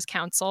the Witches'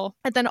 Council.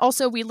 And then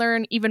also we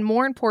learn, even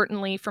more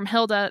importantly from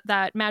Hilda,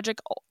 that magic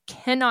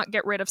cannot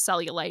get rid of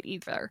cellulite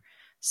either.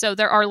 So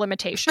there are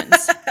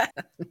limitations.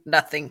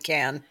 Nothing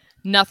can.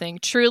 Nothing.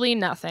 Truly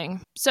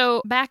nothing.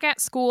 So back at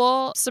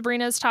school,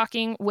 Sabrina's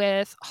talking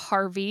with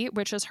Harvey,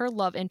 which is her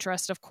love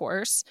interest, of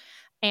course,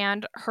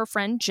 and her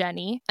friend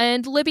Jenny.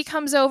 And Libby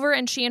comes over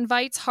and she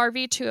invites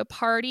Harvey to a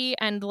party,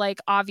 and like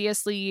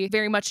obviously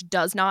very much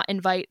does not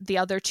invite the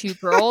other two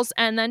girls,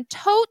 and then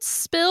totes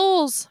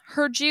spills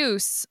her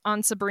juice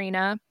on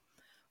Sabrina,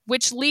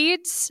 which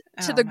leads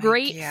to the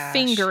great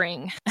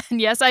fingering.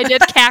 And yes, I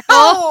did cackle.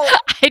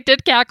 I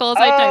did cackle as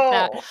I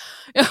typed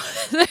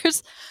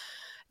that.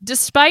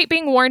 Despite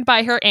being warned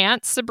by her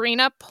aunt,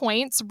 Sabrina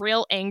points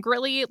real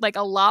angrily, like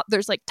a lot.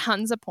 There's like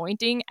tons of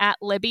pointing at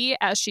Libby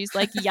as she's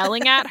like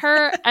yelling at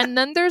her. And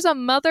then there's a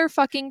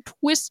motherfucking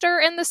twister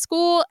in the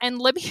school, and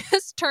Libby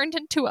has turned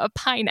into a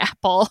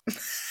pineapple.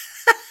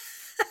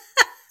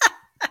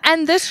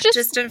 And this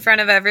just in front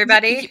of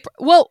everybody?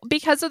 Well,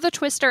 because of the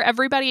twister,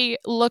 everybody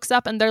looks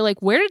up and they're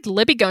like, where did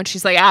Libby go? And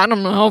she's like, I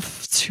don't know.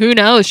 Who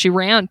knows? She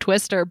ran,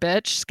 twister,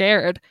 bitch,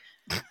 scared.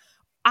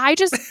 I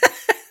just...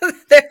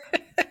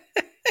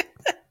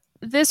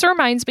 This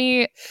reminds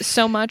me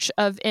so much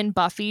of in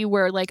Buffy,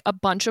 where like a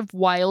bunch of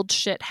wild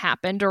shit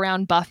happened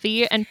around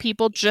Buffy and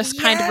people just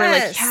kind of were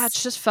like, yeah,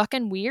 it's just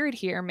fucking weird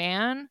here,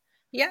 man.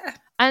 Yeah.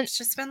 And it's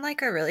just been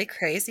like a really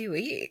crazy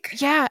week.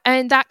 Yeah.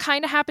 And that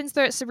kind of happens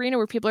there at Sabrina,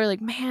 where people are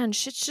like, man,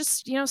 shit's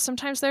just,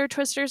 sometimes there are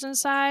twisters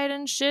inside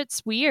and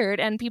shit's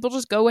weird, and people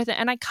just go with it.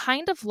 And I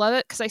kind of love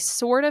it because I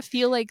sort of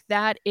feel like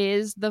that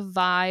is the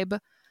vibe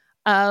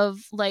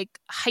of like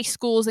high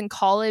schools and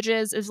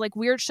colleges. Is like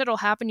weird shit will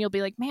happen, you'll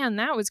be like, man,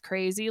 that was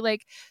crazy.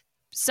 Like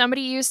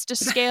somebody used to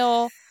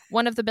scale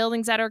one of the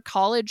buildings at our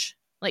college,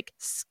 like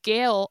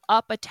scale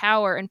up a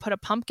tower and put a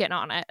pumpkin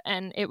on it,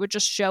 and it would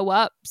just show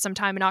up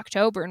sometime in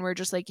October, and we're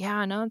just like,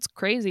 yeah, no, it's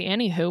crazy.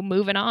 Anywho,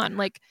 moving on.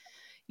 Like,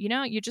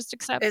 you just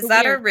accept. Is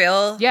that weird. A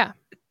real? Yeah.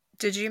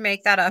 Did you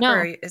make that up? No.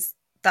 Or is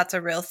that's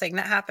a real thing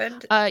that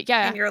happened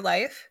in your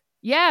life?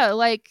 Yeah,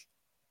 like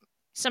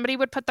somebody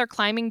would put their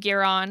climbing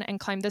gear on and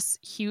climb this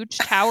huge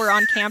tower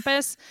on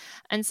campus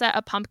and set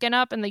a pumpkin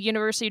up, and the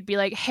university would be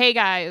like, hey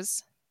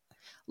guys,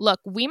 look,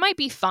 we might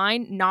be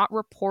fine not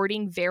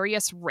reporting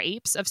various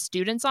rapes of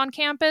students on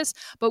campus,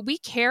 but we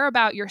care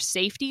about your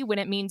safety when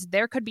it means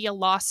there could be a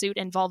lawsuit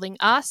involving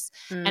us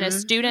and a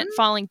student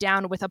falling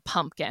down with a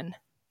pumpkin.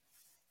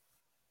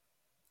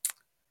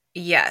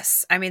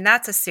 Yes. I mean,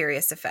 that's a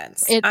serious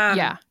offense.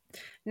 Yeah.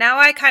 Now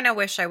I kind of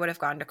wish I would have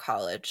gone to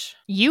college.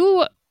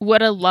 You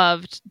would have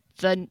loved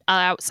the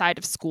outside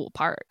of school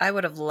part. I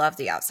would have loved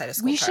the outside of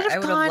school part. I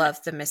would have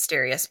loved the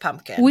mysterious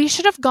pumpkin. We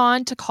should have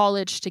gone to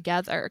college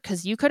together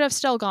because you could have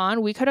still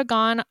gone. We could have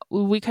gone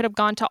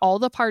to all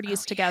the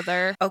parties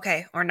together.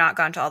 Okay. Or not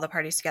gone to all the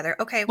parties together.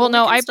 Okay. Well,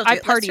 no, I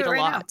partied a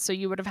lot. Now. So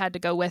you would have had to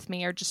go with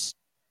me or just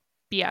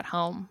be at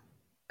home.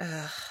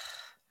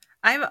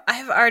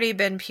 I've already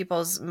been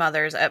people's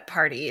mothers at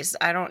parties.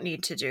 I don't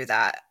need to do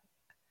that.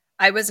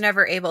 I was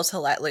never able to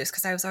let loose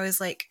because I was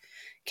always like,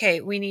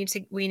 okay, we need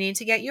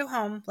to get you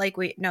home. Like,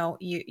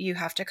 you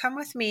have to come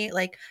with me.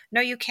 Like,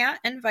 no, you can't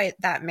invite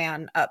that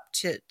man up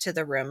to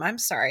the room. I'm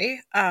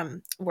sorry.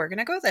 We're going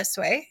to go this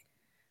way.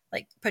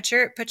 Like, put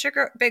your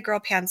big girl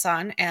pants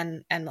on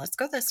and let's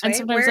go this way. And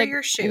sometimes, wear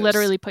your shoes.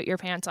 Literally put your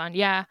pants on.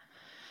 Yeah.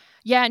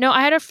 Yeah. No,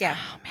 I had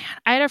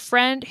a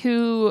friend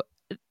who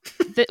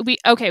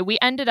we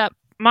ended up,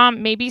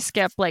 Mom, maybe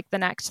skip like the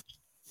next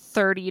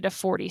 30 to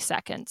 40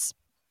 seconds.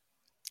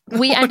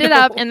 We ended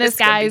up in this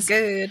guy's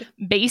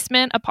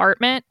basement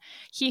apartment.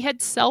 He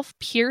had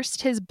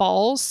self-pierced his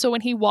balls, so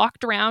when he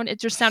walked around, it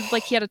just sounded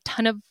like he had a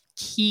ton of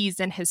keys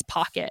in his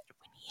pocket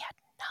when he had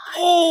none.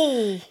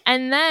 Oh.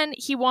 And then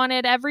he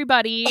wanted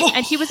everybody,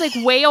 and he was like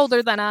way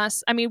older than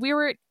us. I mean, we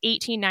were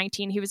 18,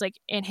 19. He was like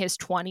in his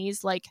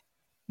 20s, like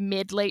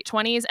mid-late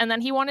 20s, and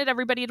then he wanted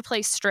everybody to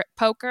play strip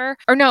poker.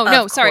 Or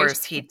no, sorry.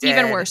 He did.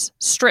 Even worse,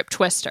 strip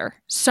twister.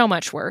 So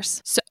much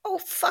worse. So, oh,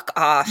 fuck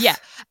off. Yeah.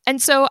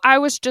 And so I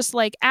was just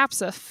like,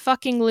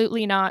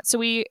 abso-fucking-lutely not. So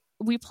we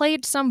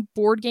played some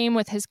board game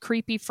with his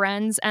creepy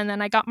friends, and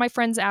then I got my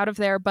friends out of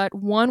there, but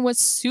one was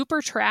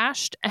super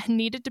trashed and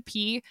needed to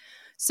pee.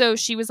 So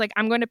she was like,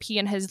 I'm going to pee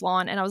in his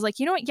lawn. And I was like,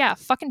 you know what? Yeah,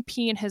 fucking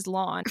pee in his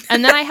lawn.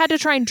 And then I had to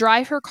try and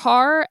drive her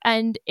car,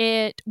 and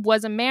it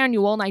was a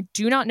manual, and I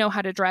do not know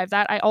how to drive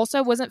that. I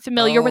also wasn't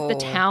familiar with the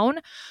town.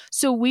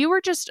 So we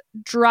were just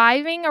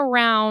driving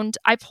around.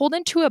 I pulled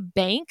into a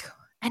bank,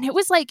 and it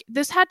was like,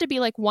 this had to be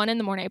like 1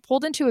 a.m. I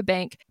pulled into a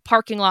bank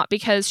parking lot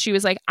because she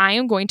was like, I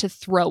am going to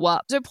throw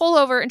up. So I pull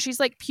over, and she's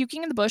like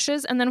puking in the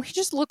bushes. And then we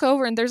just look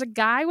over, and there's a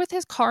guy with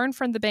his car in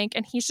front of the bank,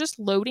 and he's just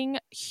loading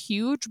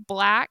huge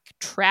black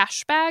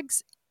trash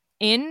bags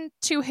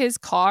into his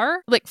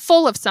car, like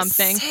full of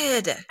something.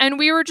 Sid. And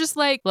we were just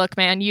like, look,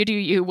 man, you do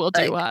you, we'll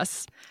do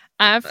us.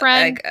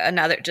 Friend, like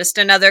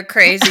another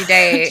crazy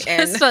day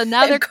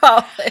in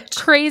college.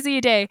 Crazy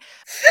day.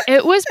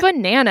 It was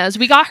bananas.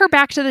 We got her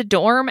back to the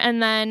dorm,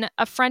 and then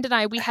a friend and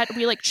I, we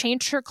like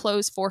changed her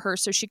clothes for her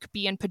so she could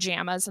be in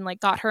pajamas, and like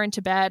got her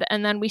into bed,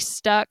 and then we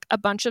stuck a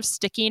bunch of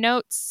sticky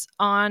notes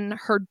on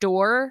her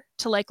door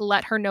to like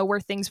let her know where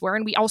things were,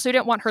 and we also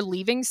didn't want her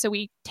leaving, so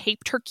we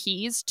taped her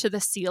keys to the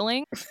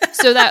ceiling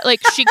so that like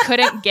she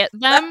couldn't get them.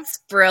 That's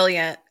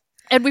brilliant.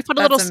 And we put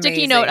a little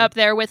sticky note up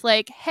there with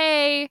like,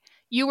 hey,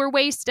 you were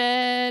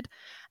wasted.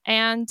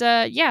 And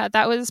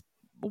that was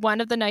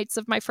one of the nights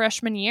of my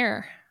freshman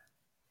year.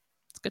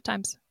 It's good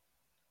times.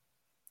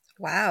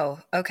 Wow.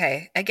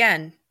 Okay.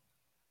 Again,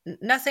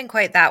 nothing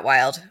quite that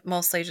wild.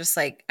 Mostly just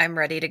like, I'm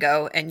ready to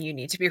go, and you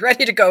need to be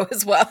ready to go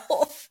as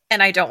well.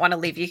 And I don't want to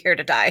leave you here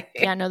to die.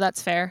 Yeah, no,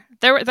 that's fair.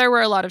 There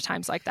were a lot of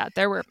times like that.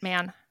 There were,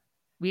 man,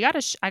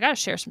 I gotta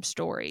share some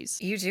stories.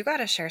 You do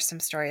gotta share some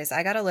stories.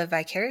 I gotta live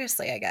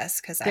vicariously, I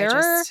guess, because there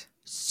are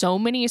so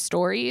many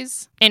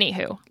stories.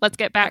 Anywho, let's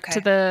get back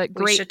to the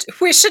great.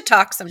 We should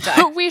talk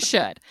sometime. We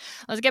should.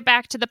 Let's get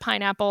back to the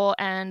pineapple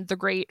and the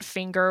great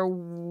finger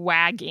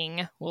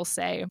wagging. We'll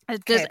say.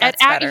 Okay,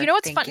 that's better. You know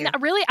what's fun?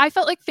 Really, I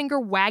felt like finger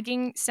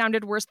wagging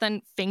sounded worse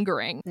than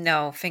fingering.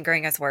 No,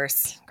 fingering is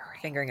worse.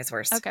 Fingering is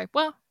worse. Okay,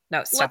 well,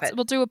 no, stop it.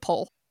 We'll do a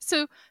poll.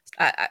 So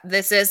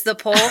this is the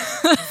poll.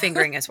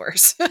 Fingering is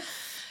worse.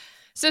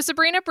 So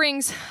Sabrina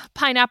brings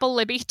Pineapple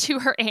Libby to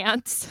her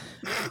aunts,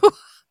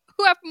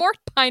 who have more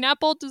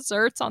pineapple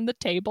desserts on the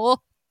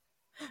table.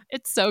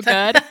 It's so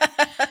good.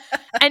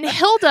 And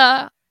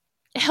Hilda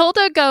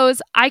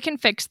goes, I can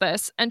fix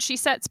this. And she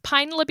sets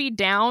Pine Libby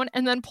down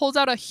and then pulls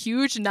out a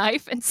huge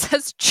knife and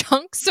says,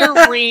 chunks or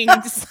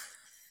rings.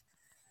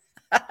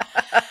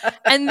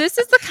 And this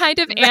is the kind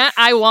of aunt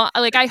I want.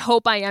 Like, I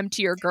hope I am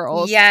to your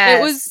girls.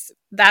 Yes.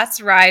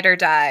 That's ride or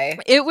die.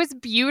 It was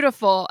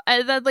beautiful.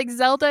 That like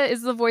Zelda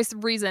is the voice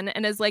of reason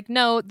and is like,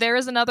 no, there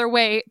is another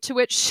way, to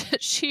which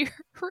she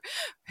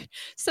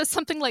says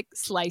something like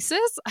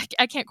slices.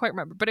 I can't quite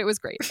remember, but it was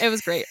great. It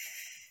was great.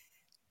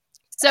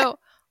 So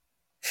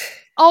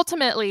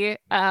ultimately,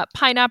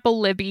 Pineapple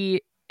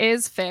Libby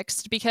is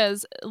fixed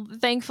because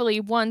thankfully,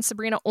 one,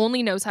 Sabrina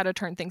only knows how to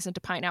turn things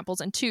into pineapples,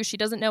 and two, she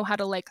doesn't know how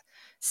to like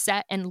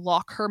set and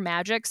lock her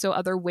magic so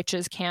other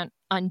witches can't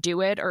undo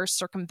it or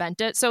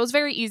circumvent it. So it was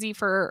very easy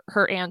for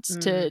her aunts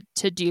to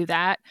do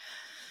that.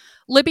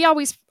 Libby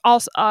always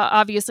also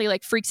obviously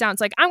like freaks out.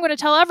 It's like, I'm going to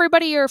tell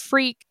everybody you're a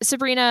freak.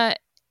 Sabrina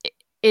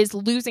is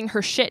losing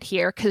her shit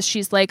here because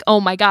she's like,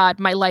 oh my God,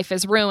 my life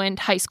is ruined.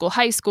 High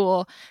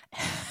school.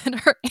 And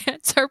her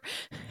answer,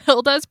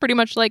 Hilda's pretty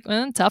much like,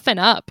 toughen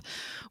up,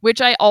 which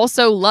I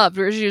also loved,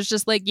 where she was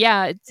just like,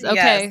 yeah, it's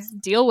okay. Yes.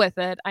 Deal with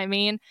it. I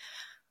mean,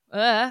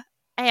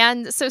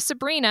 and so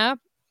Sabrina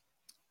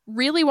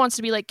really wants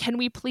to be like, can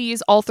we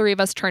please all three of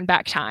us turn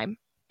back time?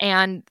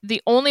 And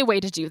the only way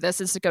to do this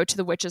is to go to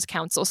the witches'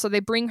 council. So they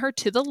bring her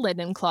to the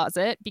linen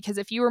closet because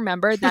if you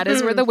remember, that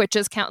is where the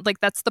witches count. Like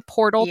that's the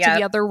portal to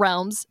the other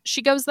realms.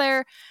 She goes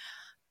there.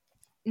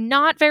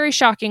 Not very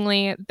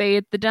shockingly,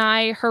 they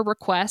deny her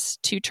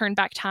request to turn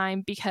back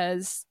time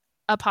because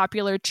a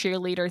popular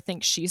cheerleader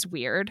thinks she's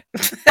weird.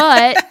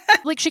 But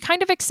like she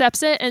kind of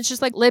accepts it, and it's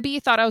just like, Libby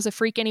thought I was a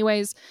freak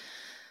anyways.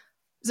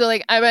 So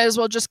like I might as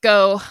well just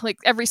go. Like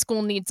every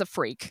school needs a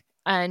freak,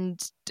 and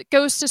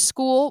goes to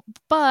school,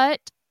 but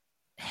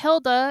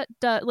Hilda,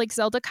 like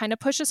Zelda kind of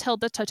pushes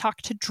Hilda to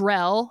talk to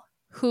Drell,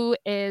 who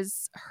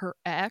is her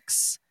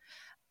ex,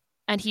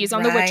 and he's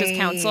on the witches'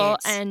 council,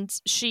 and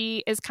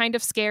she is kind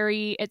of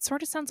scary. It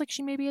sort of sounds like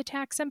she maybe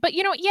attacks him, but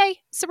yay,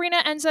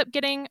 Sabrina ends up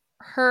getting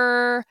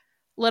her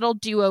little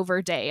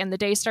do-over day, and the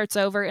day starts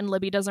over, and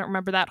Libby doesn't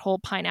remember that whole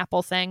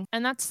pineapple thing,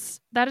 and that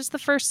is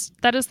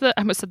the I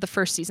almost said the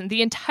first season,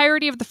 the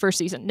entirety of the first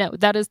season. No,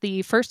 that is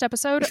the first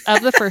episode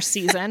of the first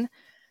season.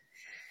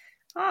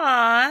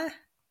 Aww.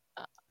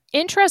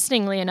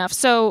 Interestingly enough,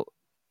 so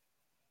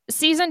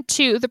season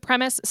 2, the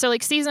premise, so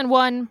like season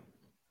 1,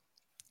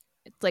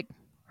 it's like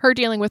her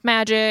dealing with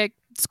magic,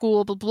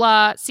 school, blah,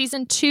 blah.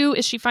 Season 2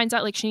 is she finds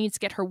out like she needs to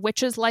get her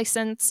witch's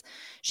license.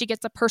 She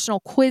gets a personal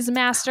quiz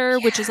master,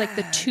 which is like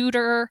the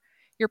tutor,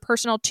 your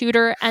personal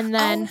tutor. And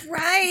then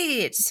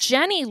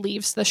Jenny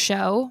leaves the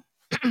show.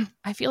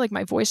 I feel like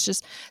my voice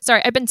just,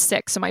 sorry, I've been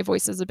sick, so my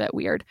voice is a bit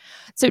weird.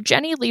 So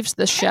Jenny leaves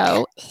the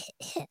show.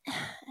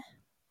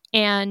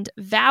 And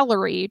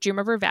Valerie, do you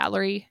remember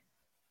Valerie?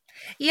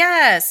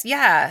 Yes,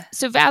 yeah.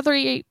 So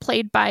Valerie,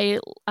 played by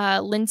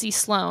Lindsay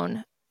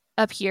Sloan,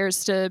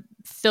 appears to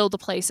fill the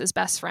place as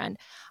best friend.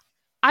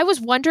 I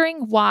was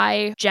wondering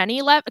why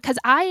Jenny left, because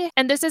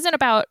and this isn't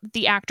about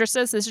the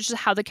actresses, this is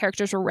just how the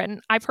characters were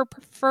written. I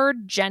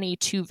preferred Jenny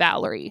to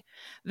Valerie.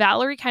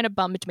 Valerie kind of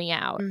bummed me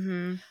out.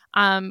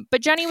 Mm-hmm.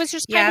 But Jenny was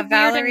just kind of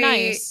Valerie, weird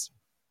and nice.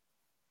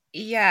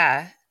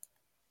 Yeah,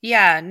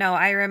 no,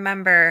 I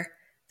remember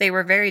they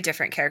were very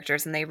different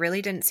characters, and they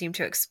really didn't seem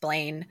to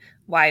explain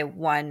why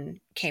one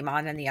came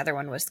on and the other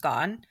one was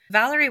gone.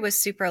 Valerie was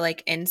super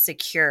like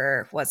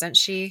insecure, wasn't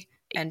she?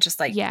 And just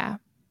like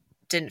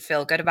didn't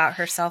feel good about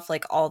herself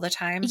like all the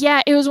time.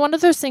 Yeah, it was one of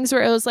those things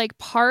where it was like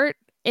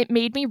it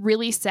made me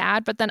really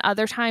sad, but then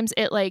other times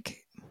it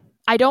like,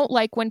 I don't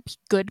like when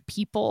good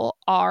people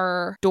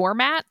are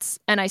doormats,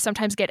 and I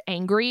sometimes get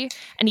angry,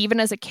 and even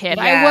as a kid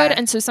I would,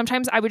 and so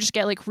sometimes I would just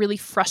get like really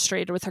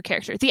frustrated with her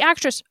character. The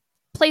actress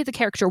played the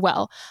character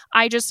well.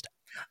 I just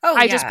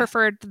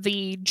preferred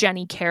the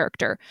Jenny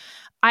character.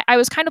 I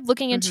was kind of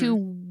looking into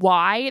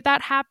why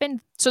that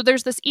happened. So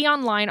there's this E!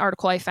 Online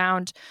article I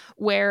found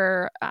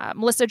where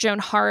Melissa Joan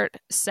Hart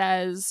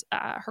says,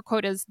 her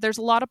quote is, "There's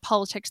a lot of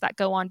politics that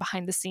go on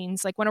behind the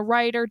scenes. Like when a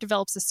writer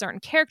develops a certain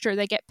character,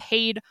 they get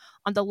paid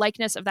on the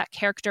likeness of that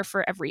character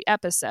for every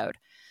episode."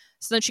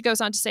 So then she goes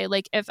on to say,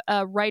 like, if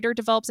a writer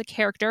develops a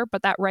character,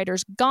 but that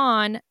writer's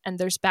gone and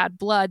there's bad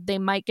blood, they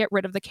might get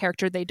rid of the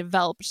character they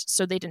developed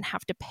so they didn't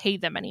have to pay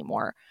them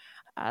anymore.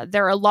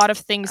 There are a lot of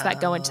things that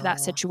go into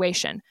that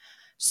situation.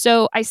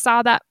 So I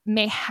saw that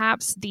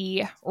mayhaps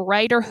the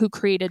writer who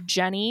created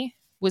Jenny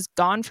was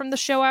gone from the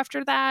show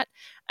after that,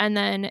 and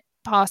then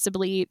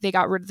possibly they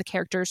got rid of the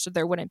character so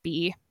they wouldn't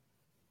be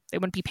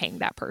paying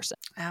that person.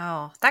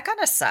 Oh, that kind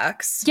of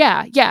sucks.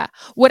 Yeah.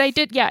 What I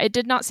did, it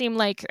did not seem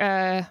like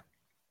the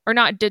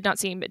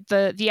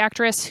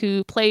actress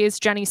who plays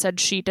Jenny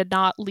said she did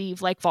not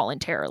leave like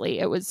voluntarily.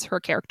 It was her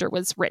character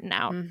was written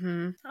out.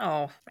 Mm-hmm.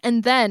 Oh.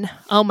 And then,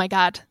 oh my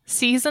God,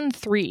 season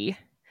 3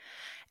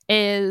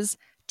 is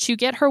to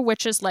get her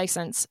witch's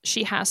license,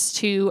 she has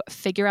to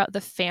figure out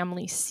the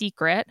family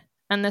secret.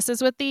 And this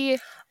is with do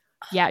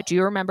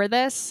you remember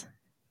this?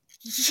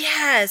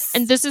 Yes.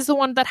 And this is the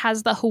one that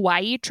has the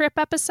Hawaii trip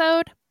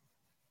episode.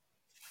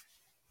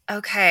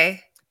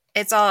 Okay.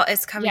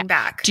 It's coming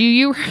back. Do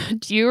you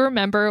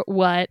remember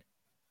what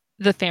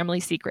the family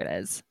secret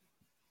is?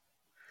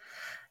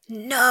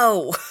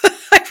 No,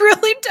 I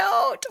really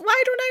don't.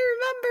 Why don't I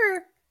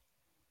remember?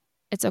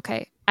 It's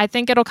okay. I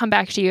think it'll come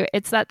back to you.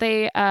 It's that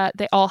they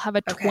all have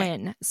a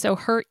twin. So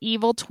her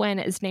evil twin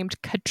is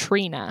named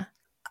Katrina.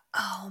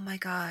 Oh my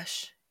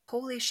gosh.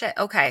 Holy shit.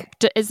 Okay.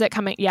 Is it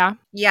coming? Yeah.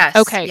 Yes.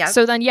 Okay. Yep.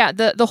 So then,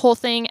 the whole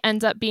thing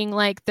ends up being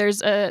like,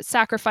 there's a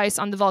sacrifice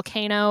on the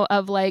volcano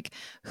of like,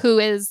 who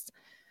is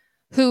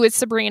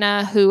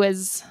Sabrina,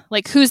 who's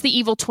the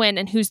evil twin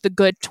and who's the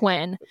good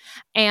twin.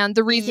 And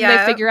the reason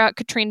they figure out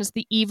Katrina's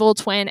the evil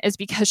twin is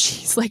because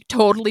she's like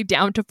totally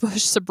down to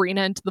push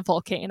Sabrina into the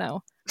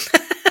volcano.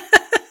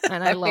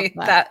 And I love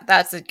that.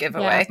 That's a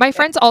giveaway. Yeah. My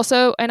friends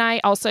also, and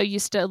I also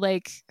used to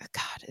like,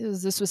 God,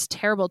 this was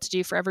terrible to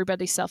do for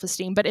everybody's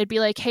self-esteem, but it'd be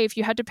like, hey, if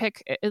you had to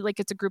pick,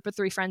 like it's a group of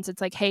 3 friends, it's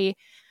like, hey,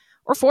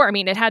 or 4. I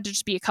mean, it had to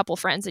just be a couple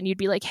friends, and you'd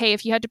be like, hey,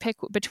 if you had to pick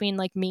between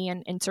like me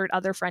and insert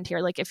other friend here,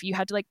 like if you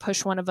had to like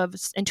push one of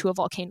us into a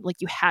volcano,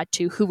 like you had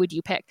to, who would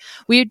you pick?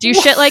 We would do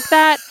shit like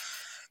that.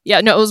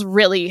 Yeah, no, it was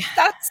really.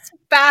 That's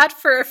bad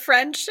for a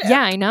friendship.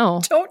 Yeah, I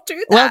know. Don't do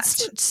that. Well,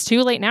 it's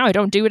too late now. I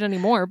don't do it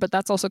anymore, but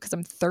that's also because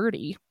I'm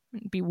 30.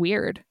 It'd be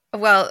weird.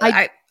 Well,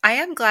 I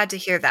am glad to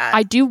hear that.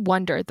 I do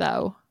wonder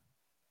though.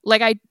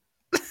 Like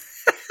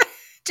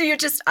do you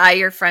just eye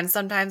your friends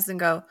sometimes and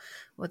go,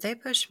 would they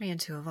push me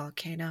into a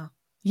volcano?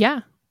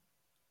 Yeah.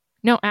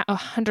 No, at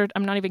 100,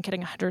 I'm not even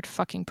kidding,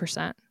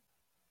 100%.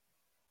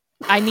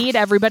 I need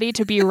everybody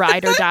to be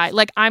ride or die.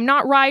 Like, I'm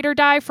not ride or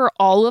die for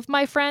all of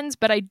my friends,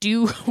 but I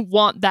do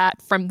want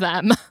that from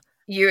them.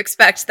 You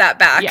expect that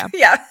back. Yeah.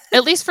 Yeah.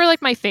 At least for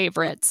like my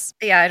favorites.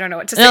 Yeah, I don't know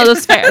what to say. No,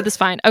 that's fair. That's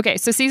fine. Okay,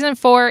 so season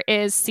 4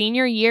 is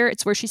senior year.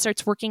 It's where she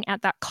starts working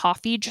at that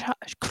coffee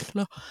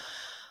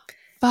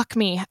Fuck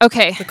me.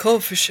 Okay. The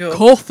coffee shop.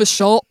 Coffee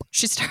shop.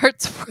 She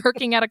starts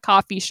working at a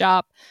coffee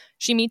shop.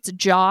 She meets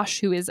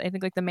Josh, who is, I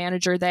think, like the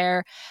manager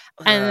there.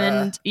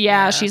 And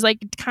yeah, she's like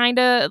kind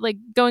of like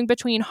going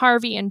between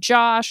Harvey and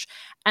Josh.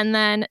 And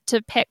then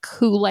to pick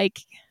who, like,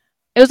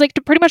 it was like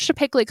to pretty much to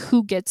pick like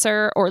who gets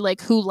her or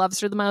like who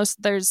loves her the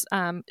most. There's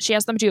she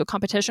has them do a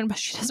competition, but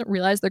she doesn't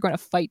realize they're going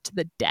to fight to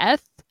the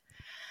death.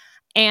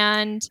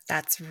 And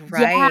that's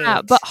right.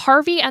 Yeah, but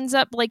Harvey ends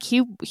up like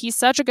he's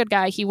such a good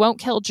guy. He won't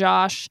kill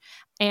Josh,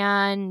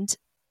 and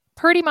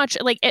pretty much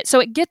like it. So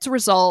it gets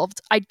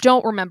resolved. I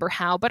don't remember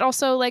how, but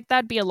also like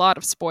that'd be a lot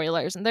of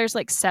spoilers. And there's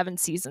like 7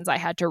 seasons I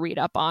had to read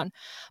up on.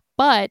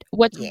 But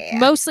what's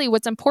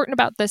important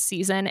about this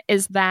season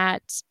is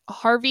that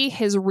Harvey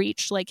has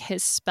reached like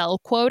his spell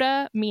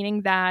quota,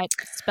 meaning that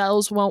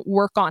spells won't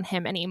work on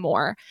him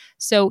anymore.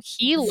 So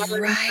he learns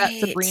that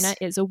Sabrina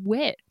is a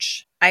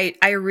witch. I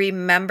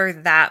remember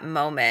that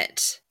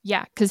moment.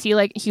 Yeah, because he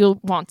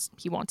wants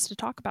to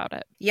talk about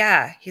it.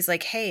 Yeah, he's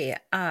like, hey,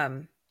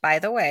 by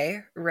the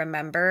way,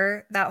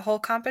 remember that whole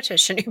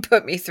competition you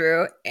put me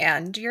through,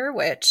 and you're a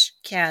witch.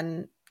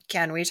 Can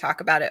we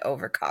talk about it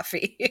over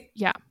coffee?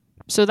 Yeah.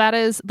 So that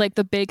is like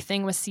the big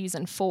thing with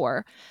season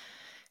 4.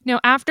 Now,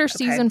 after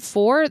season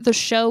 4, the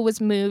show was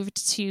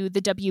moved to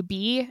the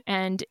WB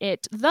and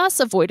it thus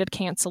avoided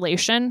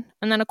cancellation.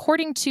 And then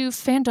according to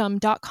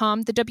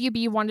fandom.com, the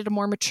WB wanted a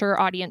more mature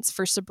audience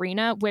for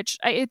Sabrina, which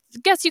I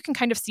guess you can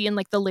kind of see in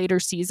like the later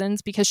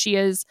seasons because she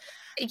is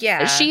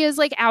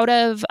like out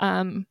of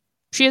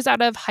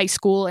high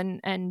school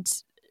and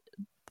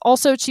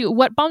also, too,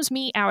 what bums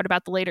me out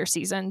about the later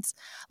seasons,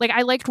 like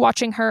I liked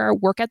watching her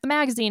work at the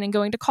magazine and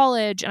going to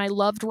college, and I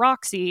loved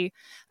Roxy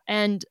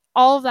and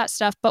all of that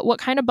stuff. But what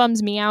kind of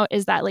bums me out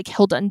is that like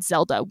Hilda and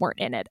Zelda weren't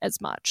in it as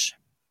much.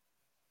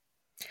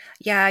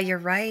 Yeah, you're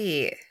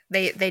right.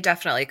 They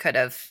definitely could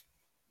have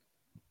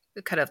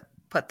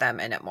put them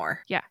in it more.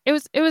 Yeah, it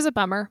was a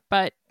bummer,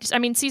 but I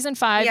mean, season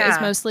 5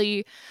 is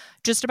mostly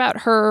just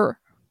about her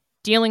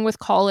dealing with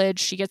college.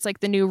 She gets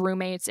like the new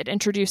roommates. It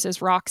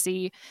introduces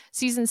Roxy.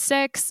 Season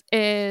 6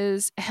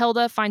 is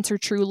Hilda finds her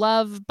true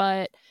love,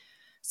 but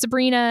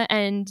Sabrina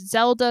and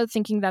Zelda,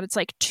 thinking that it's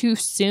like too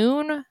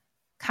soon,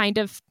 kind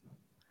of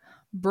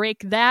break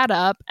that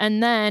up.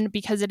 And then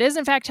because it is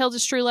in fact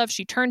Hilda's true love,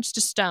 she turns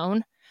to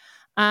stone.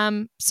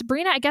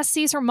 Sabrina, I guess,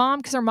 sees her mom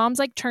because her mom's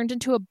like turned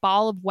into a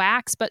ball of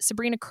wax, but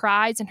Sabrina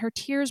cries and her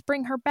tears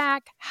bring her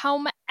back.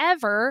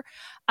 However,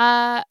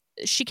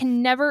 she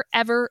can never,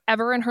 ever,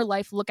 ever in her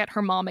life look at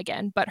her mom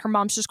again, but her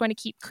mom's just going to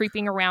keep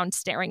creeping around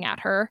staring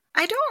at her.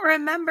 I don't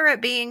remember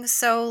it being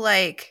so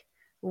like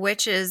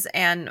witches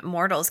and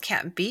mortals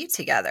can't be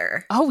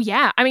together. Oh,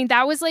 yeah. I mean,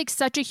 that was like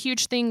such a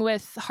huge thing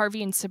with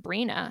Harvey and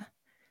Sabrina.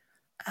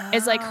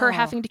 It's like her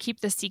having to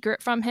keep the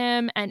secret from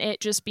him and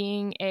it just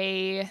being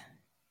a...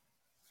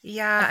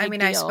 Yeah, I mean,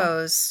 deal. I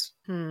suppose.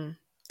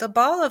 The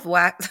ball of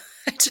wax,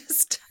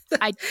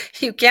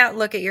 you can't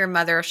look at your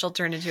mother if she'll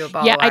turn into a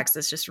ball of wax.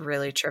 It's just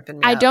really tripping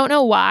me up. I don't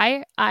know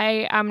why.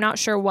 I'm not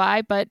sure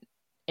why, but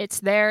it's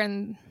there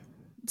and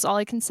it's all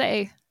I can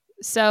say.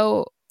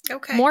 So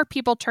more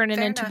people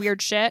turning into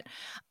weird shit.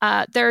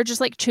 There are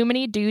just like too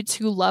many dudes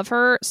who love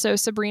her. So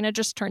Sabrina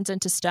just turns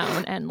into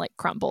stone and like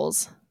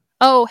crumbles.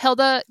 Oh,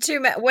 Hilda.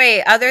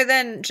 Wait, other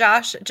than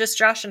Josh, just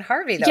Josh and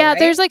Harvey though, yeah,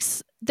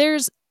 right?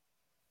 there's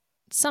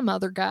some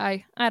other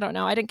guy. I don't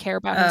know. I didn't care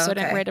about him, so I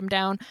didn't write him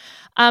down.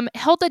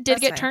 Hilda did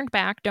get turned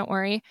back. Don't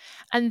worry.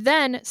 And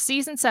then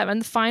season 7,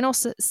 the final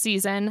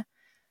season,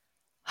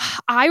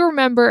 I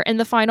remember in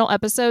the final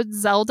episode,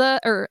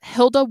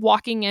 Hilda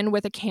walking in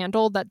with a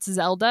candle that's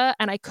Zelda,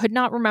 and I could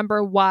not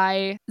remember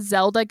why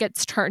Zelda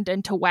gets turned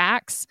into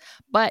wax,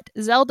 but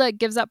Zelda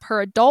gives up her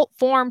adult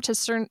form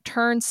to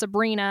turn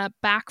Sabrina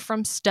back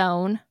from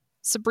stone.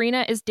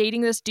 Sabrina is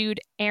dating this dude,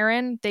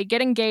 Aaron. They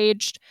get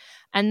engaged,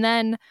 and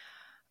then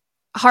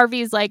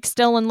Harvey's like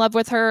still in love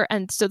with her,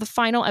 and so the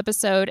final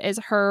episode is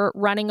her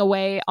running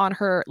away on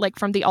her like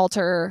from the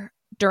altar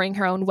during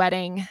her own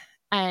wedding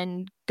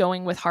and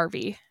going with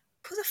Harvey.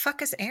 Who the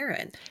fuck is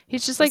Aaron?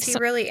 He's just was he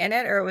really in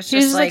it, or it was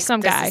just like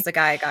some this guy? Is the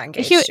guy I got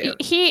engaged to?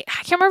 He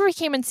I can't remember if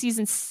he came in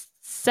season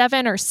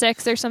 7 or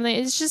 6 or something.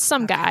 It's just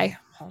some guy.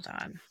 Hold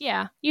on.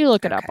 Yeah, you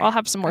look it up. Okay. I'll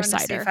have some more I'm going to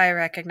see cider. if I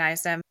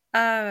recognize him.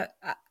 I'm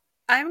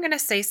going to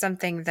say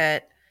something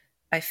that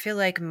I feel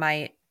like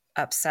might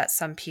upset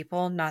some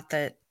people, not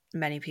that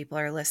many people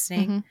are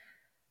listening. Mm-hmm.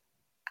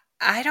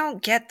 I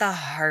don't get the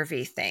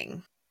Harvey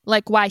thing.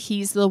 Like why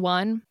he's the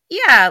one?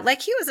 Yeah,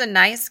 like he was a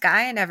nice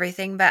guy and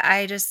everything, but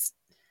I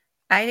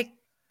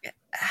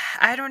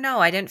don't know.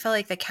 I didn't feel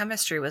like the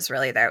chemistry was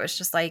really there. It was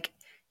just like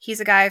he's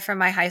a guy from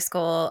my high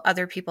school.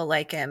 Other people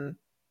like him.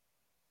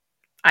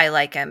 I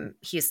like him.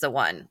 He's the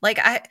one.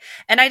 I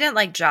didn't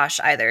like Josh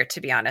either,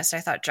 to be honest.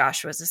 I thought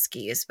Josh was a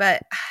skis,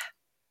 but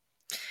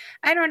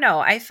I don't know.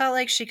 I felt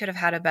like she could have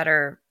had a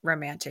better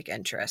romantic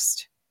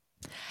interest.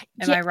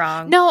 Am Yeah, I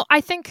wrong? no,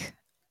 I think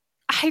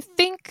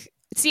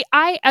see,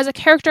 I as a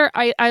character,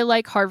 I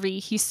like Harvey.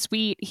 He's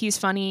sweet, he's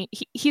funny.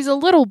 He's a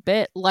little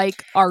bit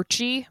like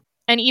Archie.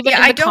 And even Yeah,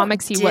 in I the don't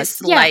comics he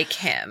was. Yeah. dislike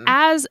him.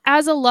 As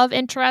a love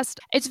interest,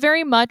 it's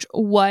very much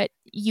what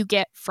you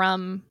get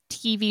from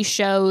TV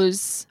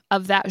shows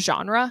of that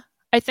genre.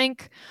 I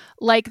think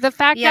like the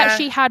fact that Yeah.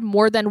 she had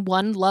more than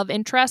one love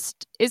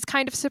interest is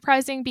kind of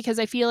surprising because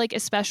I feel like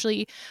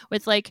especially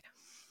with like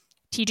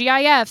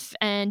TGIF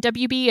and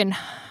WB and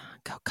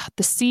oh God,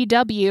 the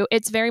CW,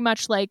 it's very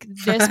much like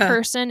this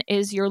person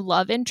is your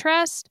love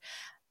interest.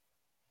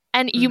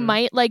 And you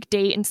might like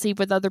date and sleep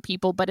with other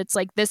people, but it's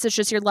like this is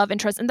just your love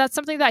interest. And that's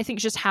something that I think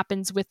just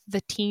happens with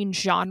the teen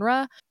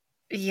genre.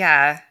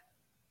 Yeah.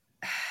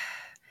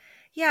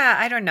 Yeah,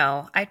 I don't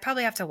know. I'd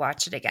probably have to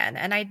watch it again.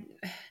 And I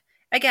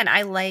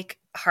like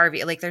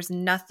Harvey. Like there's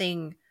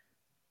nothing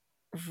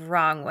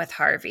wrong with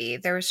Harvey.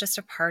 There was just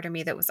a part of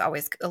me that was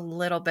always a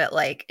little bit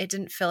like it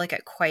didn't feel like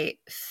it quite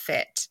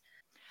fit.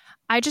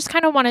 I just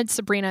kind of wanted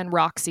Sabrina and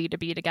Roxy to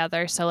be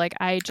together. So like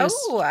I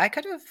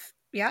could have,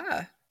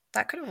 yeah,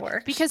 that could have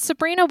worked. Because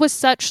Sabrina was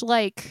such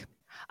like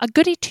a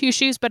goody two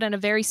shoes, but in a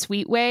very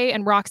sweet way,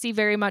 and Roxy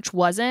very much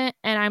wasn't.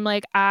 And I'm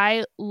like,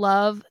 I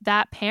love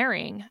that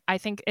pairing. I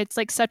think it's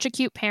like such a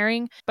cute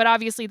pairing, but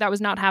obviously that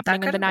was not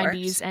happening in the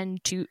 90s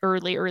and to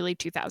early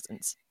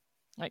 2000s.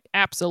 Like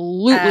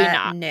absolutely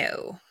not.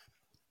 No.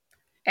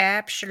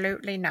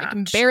 Absolutely not. It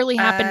can barely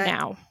happen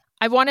now.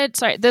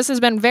 This has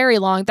been very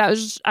long. That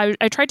was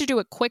I tried to do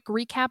a quick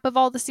recap of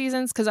all the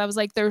seasons because I was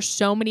like, there's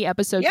so many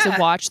episodes to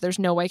watch. There's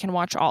no way I can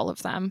watch all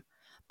of them.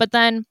 But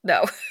then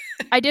no.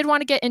 I did want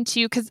to get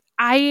into because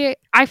I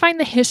find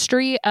the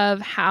history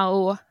of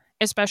how,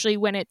 especially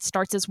when it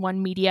starts as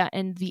one media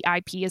and the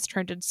IP is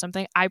turned into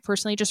something, I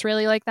personally just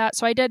really like that.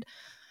 So I did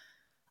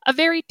a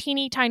very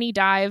teeny tiny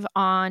dive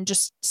on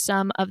just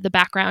some of the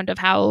background of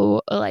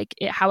how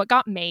it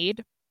got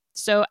made.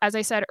 So as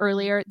I said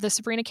earlier, the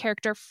Sabrina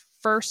character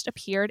first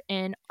appeared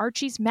in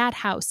Archie's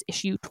Madhouse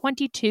issue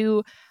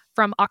 22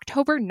 from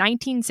October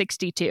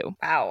 1962.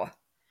 Wow.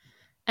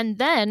 And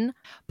then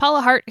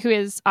Paula Hart, who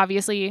is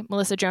obviously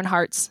Melissa Joan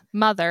Hart's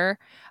mother,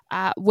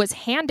 was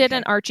handed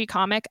an Archie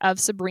comic of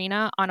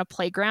Sabrina on a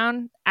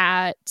playground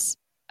at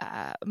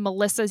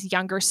Melissa's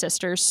younger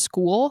sister's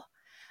school.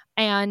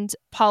 And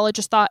Paula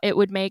just thought it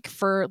would make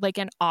for like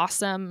an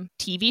awesome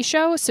TV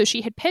show. So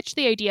she had pitched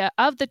the idea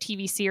of the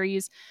TV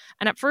series.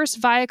 And at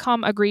first,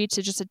 Viacom agreed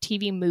to just a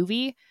TV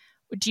movie.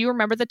 Do you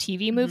remember the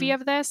TV movie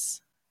of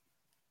this?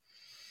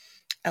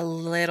 A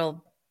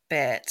little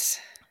bit.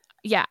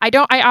 Yeah,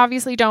 I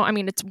obviously don't. I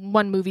mean, it's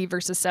one movie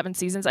versus 7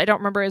 seasons. I don't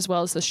remember as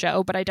well as the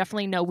show, but I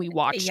definitely know we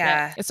watched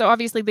it. So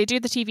obviously they do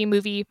the TV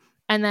movie,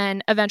 and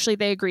then eventually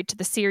they agreed to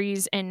the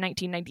series in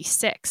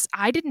 1996.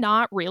 I did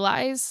not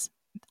realize,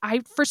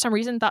 for some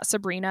reason thought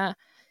Sabrina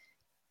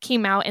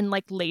came out in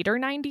like later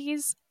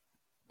 90s.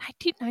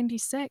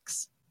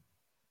 1996.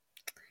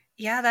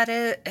 Yeah, that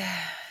is.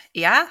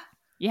 Yeah.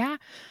 Yeah.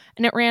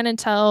 And it ran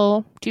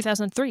until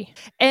 2003.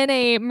 In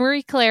a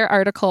Marie Claire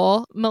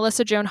article,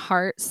 Melissa Joan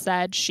Hart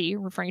said she,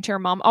 referring to her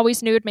mom,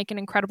 always knew it'd make an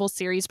incredible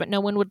series, but no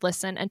one would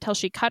listen until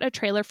she cut a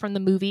trailer from the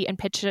movie and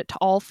pitched it to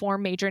all 4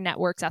 major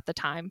networks at the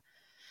time.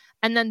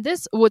 And then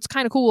what's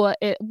kind of cool,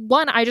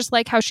 one, I just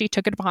like how she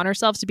took it upon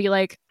herself to be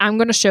like, I'm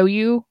going to show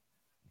you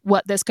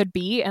what this could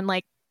be and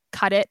like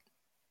cut it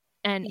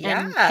and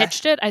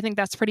pitched it. I think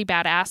that's pretty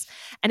badass.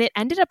 And it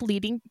ended up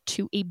leading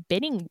to a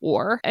bidding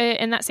war.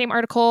 In that same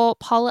article,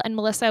 Paula and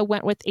Melissa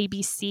went with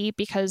ABC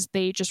because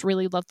they just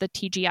really loved the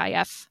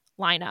TGIF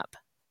lineup.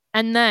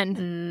 And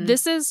then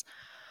this is,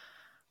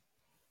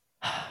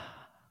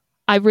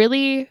 I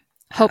really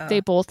hope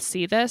they both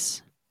see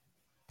this.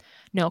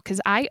 No,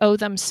 because I owe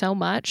them so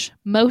much.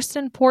 Most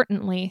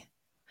importantly,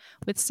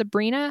 with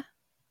Sabrina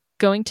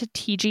going to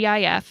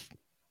TGIF,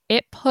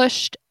 it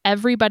pushed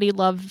Everybody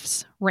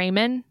Loves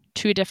Raymond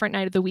to a different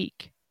night of the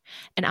week.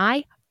 And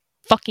I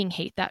fucking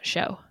hate that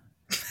show.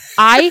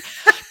 I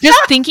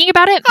just thinking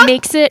about it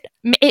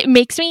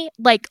makes me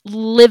like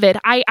livid.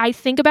 I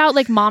think about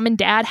like mom and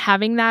dad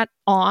having that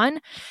on,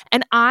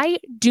 and I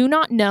do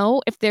not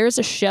know if there's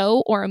a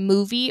show or a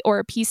movie or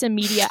a piece of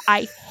media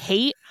I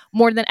hate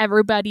more than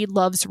Everybody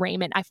Loves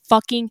Raymond. I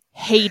fucking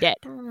hate it.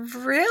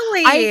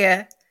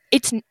 Really?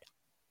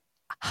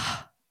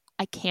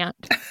 I can't.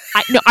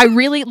 I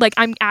really, like,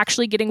 I'm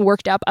actually getting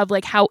worked up of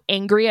like how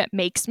angry it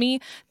makes me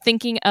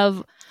thinking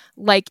of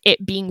like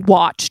it being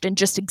watched and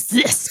just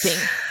existing.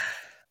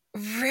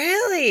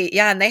 Really?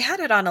 Yeah, and they had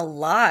it on a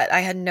lot. I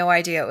had no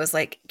idea it was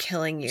like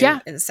killing you Yeah.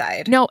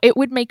 inside. No, it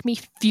would make me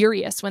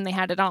furious when they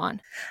had it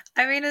on.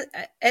 I mean,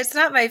 it's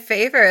not my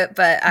favorite,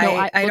 but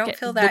No, I don't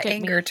feel look that at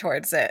anger me.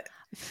 towards it.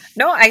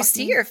 No, I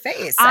see Fucking, your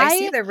face. I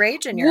see I the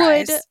rage in your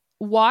would eyes.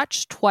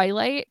 watch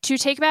Twilight to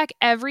take back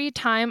every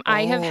time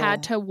I have had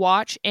Oh, to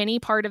watch any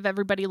part of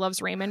Everybody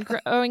Loves Raymond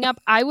growing up.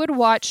 I would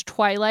watch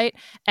Twilight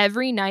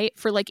every night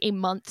for like a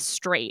month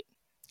straight.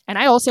 And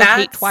I also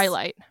hate that's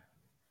Twilight.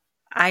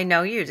 I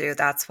know you do.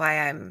 That's why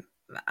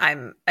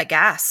I'm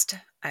aghast.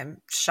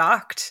 I'm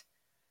shocked.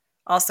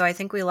 Also, I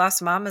think we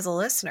lost mom as a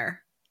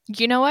listener.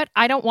 You know what?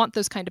 I don't want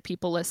those kind of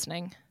people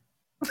listening.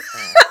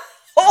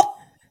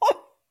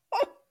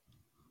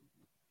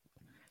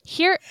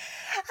 Here.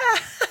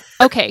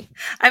 Okay.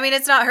 I mean,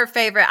 it's not her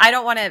favorite. I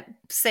don't want to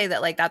say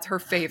that like that's her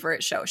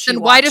favorite show. She Then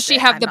why does watched she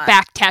it. have I'm the not.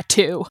 back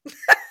tattoo?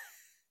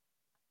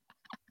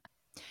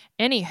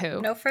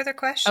 Anywho. No further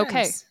questions.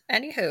 Okay.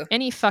 Anywho,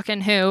 Any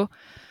fucking who.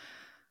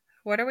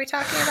 what are we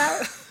talking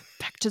about?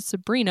 Back to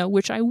Sabrina,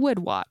 which I would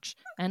watch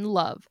and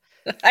love.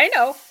 I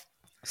know.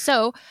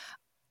 So,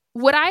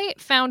 what I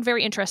found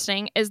very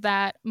interesting is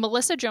that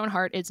Melissa Joan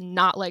Hart is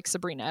not like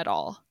Sabrina at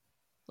all.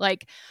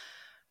 Like,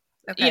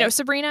 Okay. you know,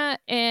 Sabrina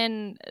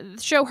in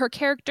the show, her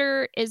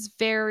character is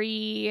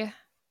very.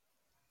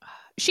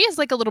 She is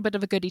like a little bit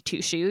of a goody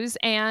two shoes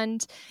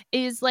and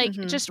is like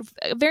just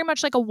very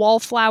much like a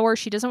wallflower.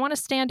 She doesn't want to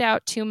stand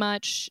out too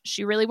much.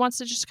 She really wants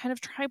to just kind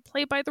of try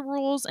play by the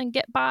rules and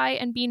get by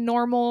and be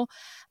normal.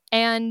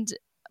 And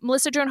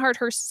Melissa Joan Hart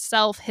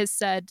herself has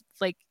said,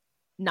 like,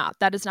 not,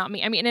 that is not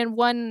me. I mean, in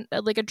one,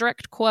 like a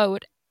direct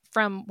quote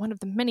from one of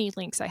the many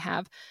links I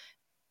have,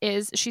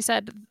 is she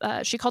said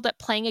she called it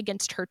playing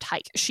against her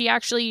type. She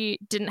actually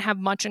didn't have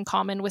much in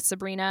common with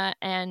Sabrina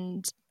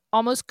and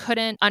almost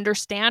couldn't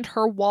understand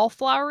her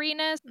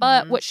wallfloweriness.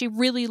 But what she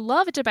really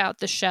loved about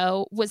the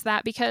show was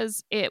that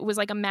because it was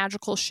like a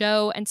magical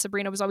show and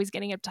Sabrina was always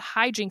getting up to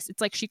hijinks,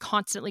 it's like she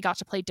constantly got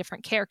to play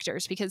different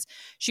characters because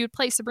she would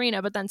play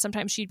Sabrina, but then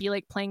sometimes she'd be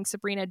like playing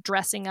Sabrina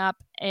dressing up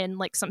in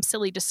like some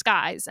silly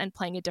disguise and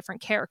playing a different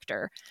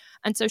character.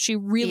 And so she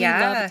really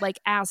loved, like,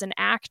 as an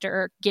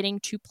actor, getting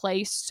to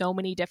play so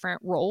many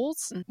different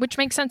roles, which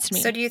makes sense to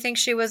me. So do you think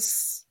she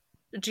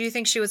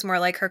was more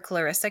like her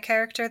Clarissa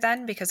character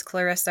then? Because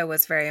Clarissa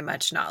was very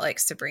much not like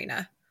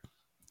Sabrina.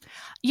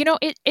 You know,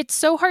 it's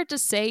so hard to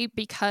say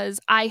because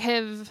I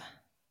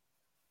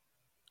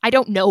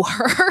don't know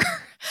her.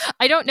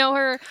 I don't know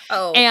her.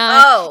 Oh,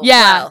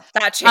 yeah. Well,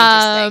 that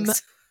changes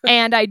things.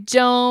 And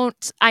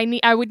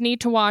I would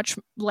need to watch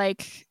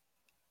like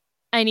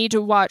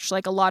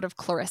a lot of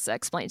Clarissa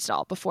Explains It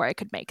All before I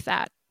could make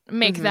that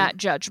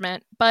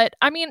judgment. But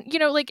I mean, you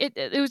know, like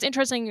it was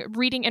interesting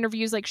reading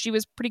interviews. Like she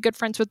was pretty good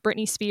friends with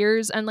Britney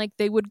Spears and like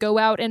they would go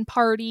out and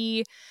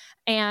party,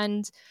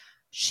 and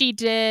she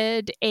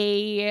did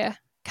a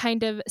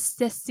kind of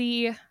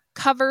sissy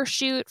cover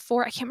shoot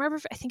for, I can't remember,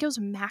 I think it was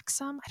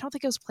Maxim. I don't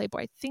think it was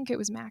Playboy. I think it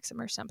was Maxim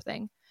or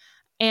something.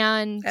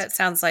 And it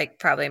sounds like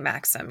probably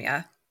Maxim,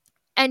 yeah.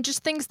 And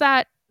just things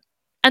that,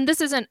 and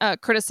this isn't a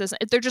criticism,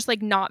 they're just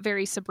like not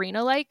very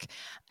Sabrina like.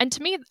 And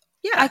to me,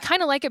 yeah, I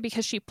kind of like it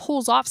because she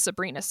pulls off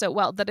Sabrina so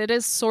well that it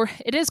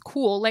is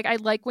cool. Like I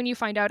like when you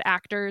find out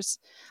actors,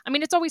 I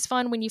mean, it's always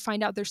fun when you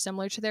find out they're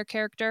similar to their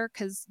character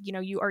because, you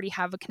know, you already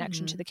have a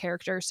connection to the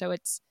character. So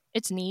it's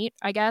neat,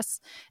 I guess,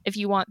 if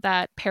you want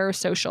that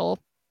parasocial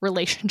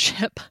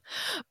relationship.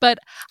 But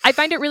I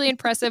find it really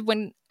impressive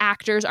when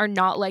actors are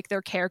not like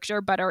their character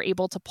but are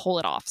able to pull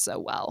it off so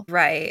well.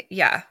 Right.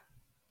 Yeah.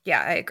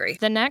 Yeah, I agree.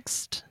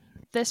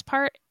 This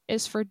part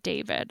is for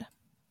David,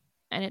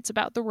 and it's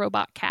about the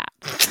robot cat.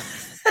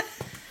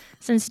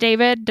 Since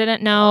David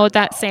didn't know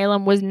that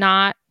Salem was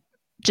not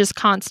just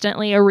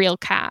constantly a real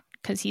cat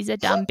because he's a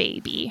dumb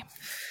baby.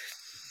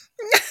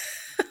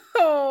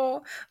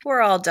 Oh,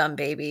 we're all dumb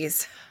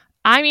babies.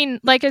 I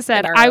mean, like I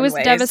said, I was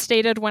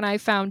devastated when I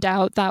found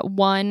out that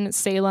one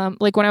Salem,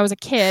 like when I was a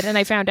kid and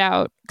I found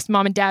out because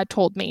mom and dad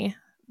told me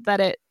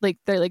that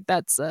they're like,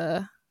 that's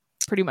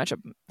pretty much a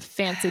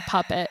fancy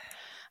puppet.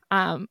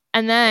 And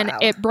then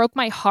it broke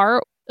my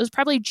heart. It was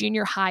probably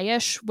junior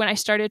high-ish when I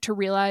started to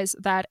realize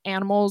that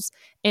animals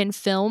in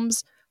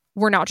films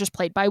were not just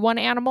played by one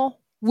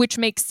animal, which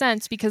makes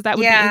sense because that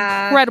would be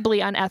incredibly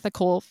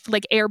unethical.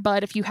 Like Air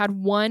Bud, if you had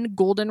one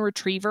golden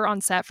retriever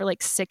on set for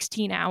like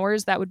 16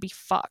 hours, that would be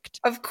fucked.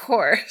 Of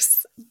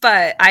course.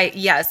 But I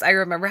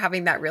remember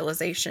having that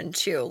realization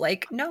too.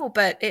 Like, no,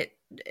 but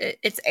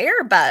it's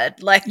Air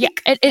Bud. Like,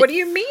 what do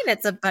you mean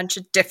it's a bunch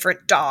of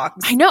different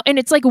dogs? I know. And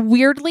it's like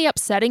weirdly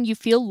upsetting. You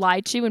feel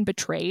lied to and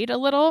betrayed a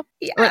little.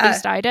 Yeah. Or at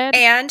least I did.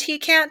 And he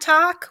can't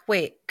talk.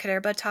 Wait, could Air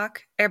Bud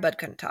talk? Air Bud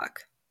couldn't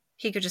talk.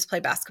 He could just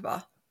play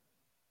basketball.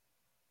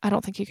 I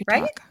don't think he could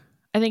talk.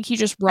 I think he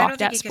just I don't rocked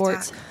think at he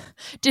could sports.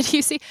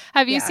 talk.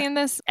 Have you Yeah. seen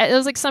this? It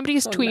was like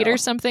somebody's Oh tweet or no.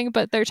 something,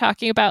 but they're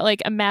talking about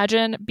like,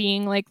 imagine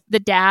being like the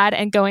dad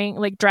and going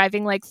like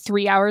driving like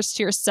 3 hours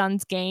to your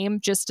son's game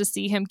just to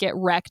see him get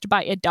wrecked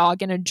by a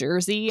dog in a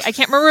jersey. I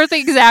can't remember what the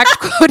exact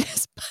quote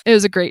is. It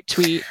was a great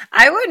tweet.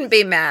 I wouldn't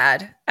be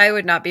mad. I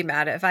would not be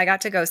mad if I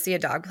got to go see a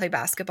dog play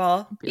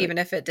basketball, Be like, even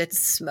if it did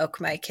smoke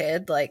my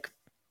kid. Like,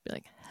 be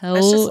like,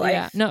 that's just hell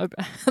yeah. life. No,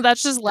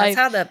 that's just That's life.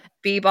 how the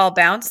b-ball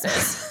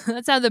bounces.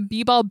 That's how the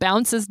b-ball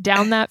bounces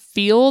down that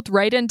field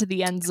right into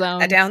the end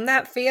zone. Down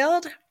that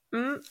field,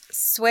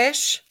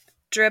 swish,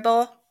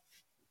 dribble,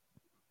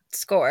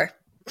 score,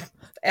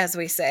 as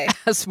we say.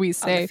 As we on the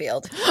say,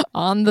 field.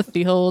 On the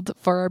field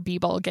for our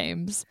b-ball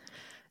games.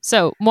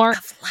 So more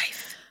Of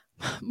life.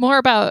 More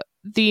about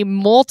the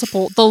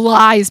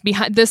lies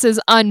behind this is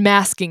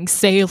Unmasking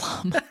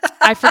Salem.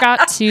 I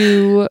forgot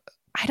to,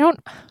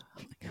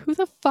 who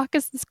the fuck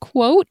is this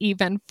quote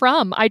even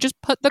from? I just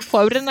put the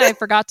quote in and I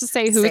forgot to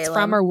say who it's from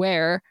Salem. or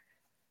where.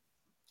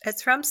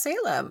 It's from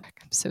Salem.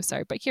 I'm so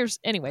sorry, but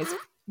anyways,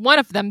 one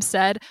of them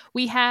said,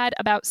 we had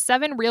about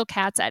 7 real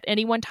cats at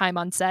any one time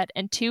on set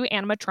and 2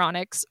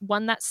 animatronics,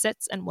 one that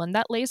sits and one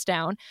that lays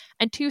down,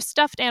 and 2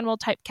 stuffed animal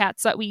type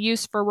cats that we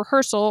used for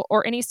rehearsal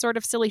or any sort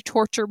of silly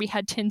torture we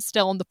had to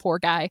instill on the poor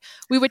guy.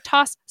 We would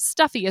toss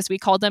Stuffy, as we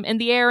called him, in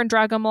the air and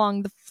drag him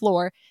along the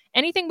floor.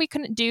 Anything we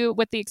couldn't do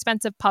with the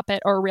expensive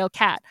puppet or a real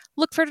cat.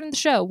 Look for it in the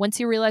show. Once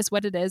you realize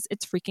what it is,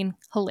 it's freaking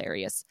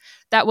hilarious.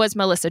 That was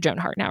Melissa Joan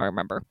Hart, now I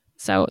remember.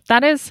 So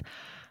that is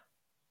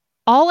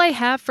all I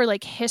have for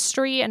like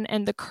history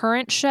and the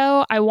current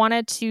show. I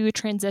wanted to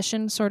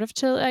transition sort of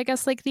to, I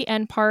guess, like the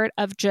end part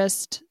of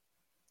just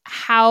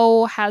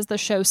how has the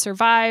show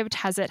survived?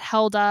 Has it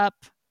held up?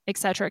 Et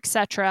cetera, et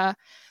cetera.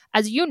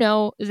 As you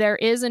know, there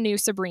is a new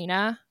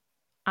Sabrina.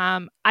 I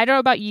don't know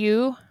about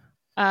you,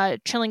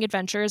 Chilling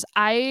Adventures.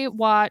 You're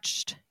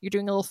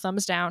doing a little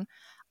thumbs down.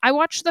 I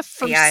watched the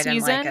first I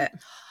season. didn't like it.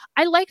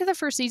 I liked the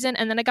first season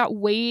and then it got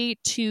way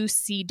too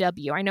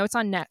CW. I know it's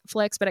on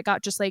Netflix, but it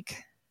got just like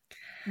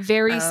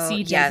very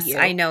CW. Yes,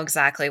 I know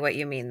exactly what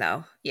you mean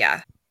though.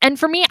 Yeah. And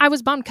for me, I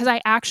was bummed because I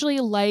actually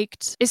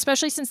liked,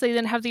 especially since they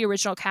didn't have the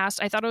original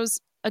cast, I thought it was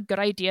a good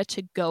idea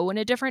to go in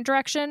a different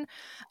direction.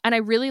 And I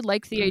really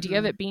liked the idea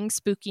of it being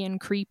spooky and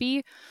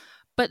creepy.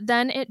 But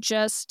then it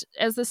just,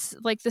 as this,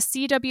 like the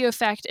CW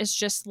effect is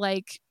just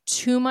like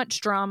too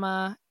much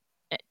drama,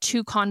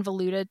 too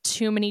convoluted,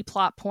 too many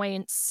plot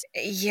points.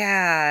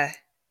 Yeah.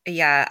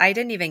 Yeah, I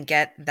didn't even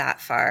get that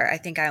far. I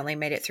think I only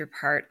made it through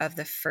part of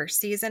the first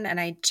season, and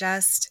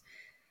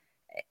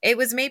it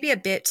was maybe a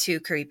bit too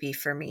creepy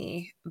for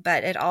me,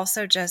 but it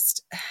also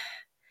just,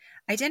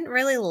 I didn't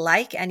really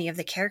like any of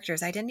the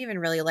characters. I didn't even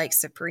really like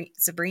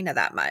Sabrina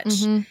that much.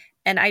 Mm-hmm.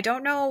 And I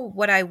don't know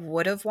what I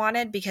would have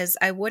wanted, because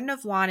I wouldn't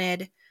have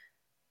wanted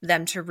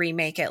them to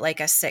remake it like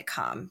a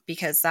sitcom,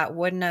 because that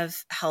wouldn't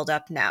have held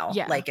up now.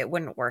 Yeah. Like, it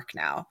wouldn't work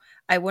now.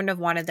 I wouldn't have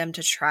wanted them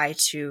to try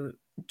to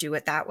do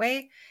it that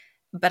way.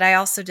 But I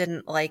also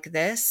didn't like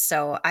this.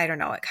 So I don't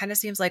know. It kind of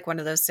seems like one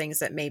of those things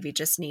that maybe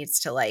just needs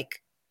to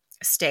like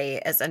stay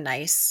as a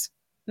nice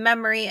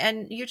memory,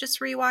 and you just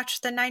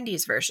rewatch the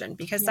 90s version,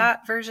 because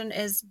that version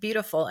is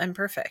beautiful and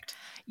perfect.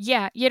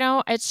 Yeah,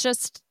 it's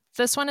just,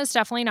 this one is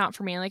definitely not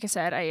for me. Like I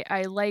said,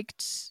 I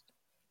liked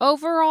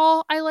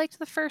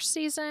the first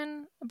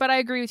season, but I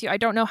agree with you. I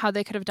don't know how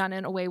they could have done it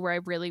in a way where I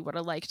really would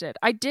have liked it.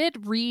 I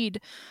did read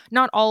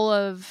not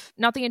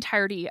the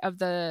entirety of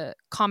the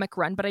comic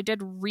run, but I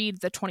did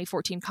read the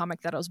 2014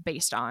 comic that it was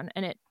based on,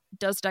 and it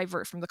does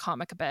divert from the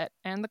comic a bit.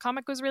 And the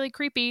comic was really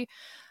creepy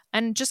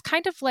and just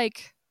kind of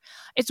like,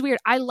 it's weird.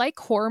 I like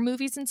horror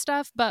movies and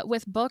stuff, but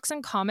with books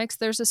and comics,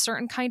 there's a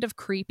certain kind of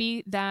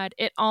creepy that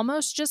it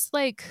almost just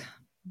like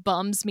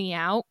bums me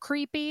out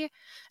creepy.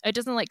 It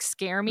doesn't like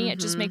scare me. It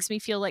just makes me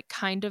feel like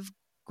kind of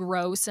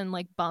gross and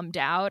like bummed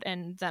out,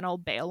 and then I'll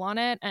bail on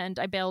it. And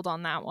I bailed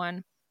on that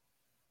one.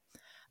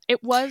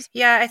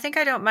 Yeah, I think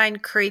I don't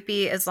mind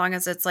creepy as long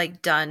as it's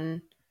like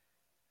done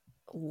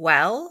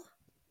well.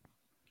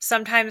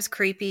 Sometimes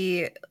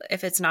creepy,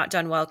 if it's not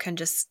done well, can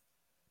just,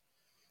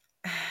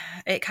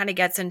 it kind of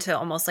gets into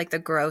almost like the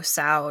gross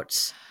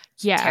out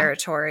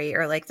territory,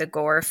 or like the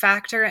gore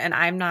factor, and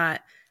I'm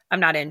not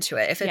into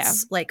it. If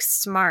it's like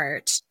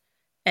smart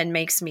and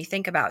makes me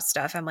think about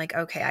stuff, I'm like,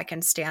 okay, I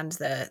can stand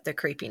the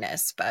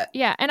creepiness. But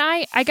yeah, and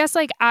I guess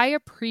like I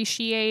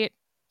appreciate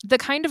the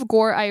kind of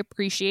gore I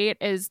appreciate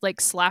is like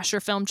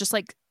slasher film, just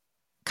like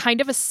kind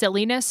of a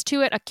silliness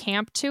to it, a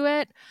camp to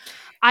it.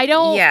 I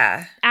don't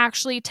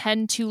actually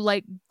tend to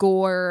like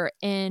gore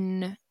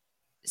in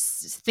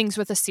things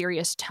with a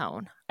serious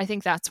tone. I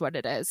think that's what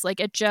it is. Like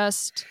it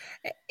just,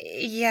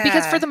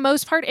 because for the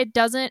most part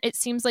it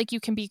seems like you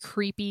can be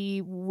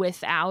creepy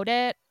without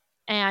it.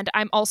 And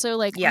I'm also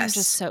like, I'm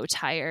just so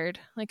tired.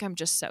 Like, I'm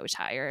just so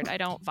tired. I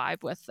don't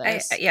vibe with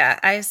this.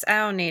 I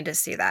don't need to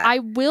see that. I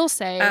will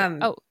say,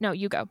 oh no,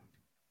 you go.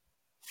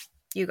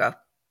 You go.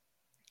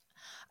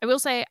 I will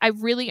say I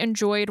really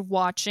enjoyed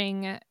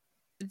watching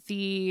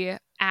the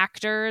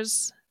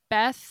actors,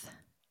 Beth,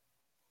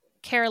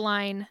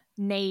 Caroline,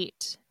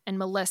 Nate, and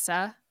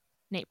Melissa,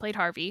 Nate played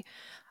Harvey,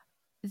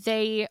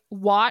 they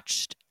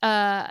watched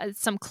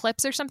some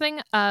clips or something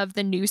of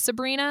the new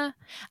Sabrina,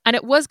 and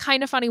it was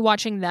kind of funny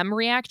watching them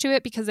react to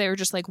it because they were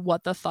just like,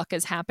 what the fuck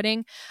is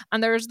happening?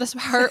 And there was this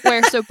part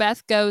where so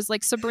Beth goes,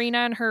 like, Sabrina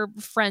and her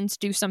friends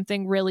do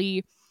something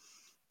really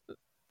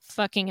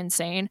fucking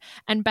insane,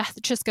 and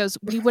Beth just goes,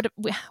 we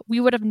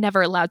would have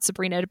never allowed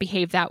Sabrina to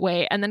behave that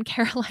way. And then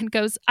Caroline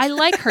goes, I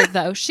like her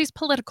though, she's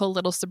political,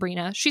 little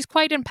Sabrina, she's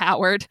quite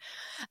empowered.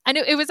 And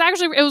it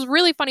was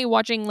really funny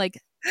watching like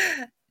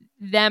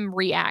them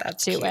react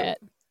That's to cute. it.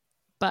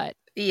 But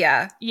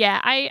yeah,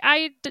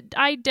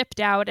 I dipped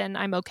out, and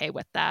I'm okay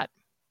with that.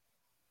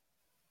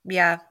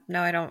 Yeah,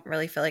 no, I don't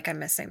really feel like I'm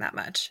missing that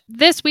much.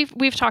 This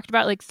we've talked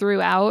about like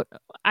throughout.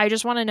 I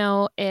just want to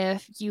know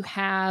if you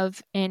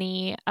have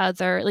any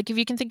other, like, if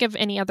you can think of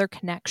any other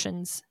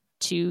connections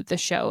to the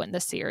show and the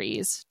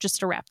series,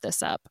 just to wrap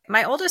this up.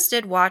 My oldest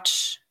did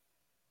watch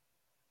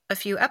a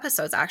few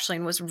episodes actually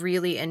and was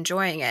really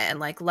enjoying it and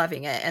like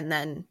loving it, and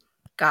then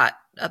got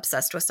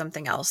obsessed with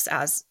something else,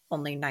 as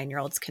only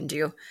 9-year-olds can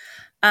do.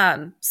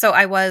 So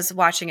I was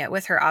watching it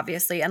with her,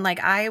 obviously, and like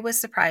I was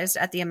surprised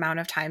at the amount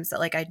of times that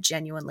like I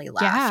genuinely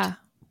laughed.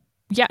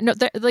 Yeah, no,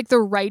 the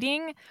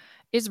writing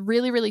is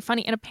really, really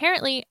funny. And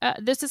apparently,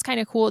 this is kind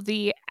of cool.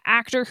 The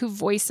actor who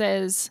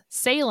voices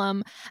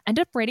Salem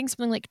ended up writing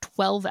something like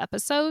 12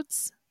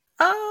 episodes.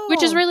 Oh,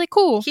 which is really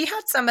cool. He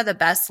had some of the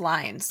best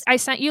lines. I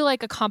sent you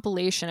like a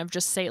compilation of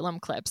just Salem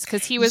clips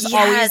because he was Yes.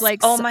 always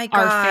like Oh my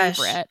our gosh.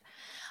 favorite.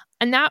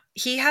 And that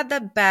he had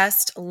the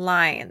best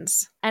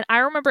lines. And I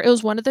remember it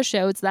was one of the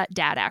shows that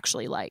Dad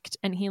actually liked,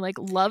 and he like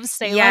loves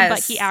Salem, Yes.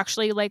 but he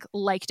actually like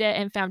liked it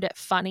and found it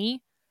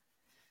funny.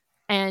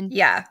 And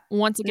yeah,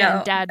 once again,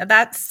 no, Dad,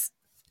 that's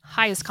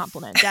highest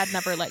compliment. Dad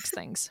never likes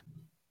things.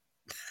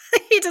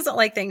 He doesn't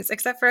like things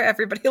except for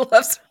Everybody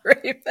Loves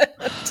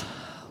Raymond.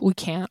 We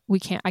can't.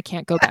 I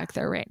can't go back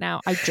there right now.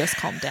 I just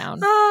calmed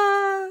down.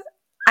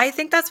 I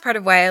think that's part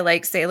of why I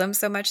like Salem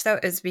so much, though,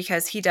 is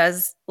because he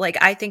does, like,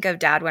 I think of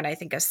Dad when I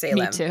think of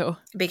Salem. Me too.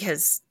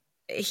 Because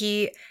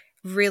he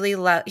really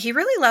loves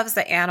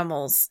the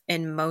animals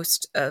in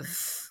most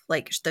of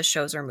like the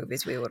shows or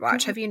movies we would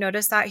watch. Have you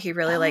noticed that he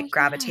really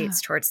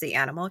gravitates towards the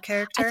animal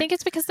character? I think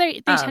it's because they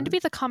tend to be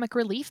the comic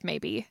relief,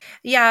 maybe.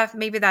 Yeah,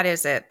 maybe that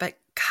is it. But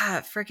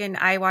God, freaking,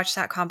 I watched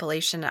that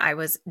compilation. I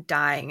was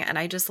dying, and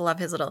I just love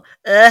his little.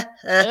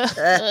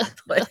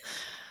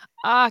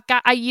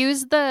 God, I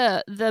use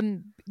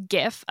the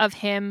GIF of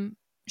him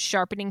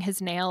sharpening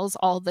his nails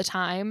all the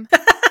time.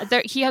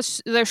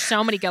 There's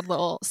so many good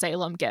little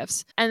Salem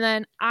GIFs. And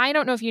then I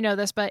don't know if you know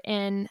this, but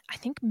in I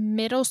think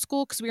middle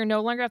school, because we were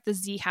no longer at the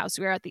Z house,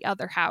 we were at the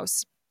other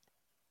house,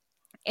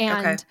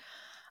 and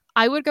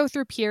I would go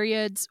through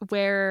periods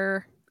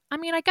where, I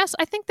mean, I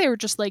think they were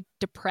just like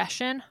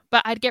depression,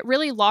 but I'd get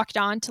really locked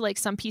on to like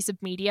some piece of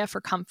media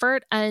for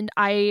comfort. And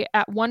I,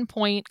 at one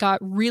point, got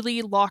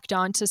really locked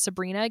on to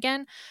Sabrina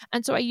again.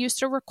 And so I used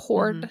to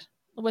record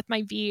with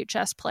my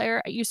VHS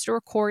player. I used to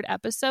record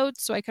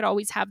episodes so I could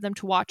always have them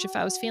to watch if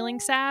I was feeling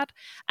sad.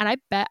 And I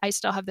bet I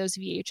still have those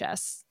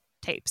VHS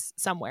tapes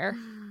somewhere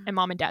in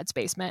Mom and Dad's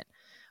basement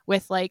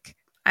with like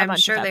a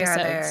bunch of episodes.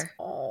 They are there.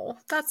 Oh,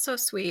 that's so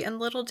sweet. And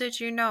little did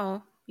you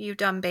know, you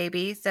dumb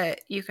baby,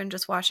 that you can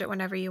just watch it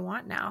whenever you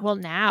want now. Well,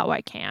 now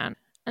I can.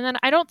 And then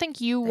I don't think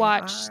you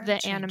watched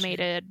the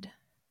animated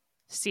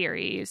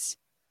series.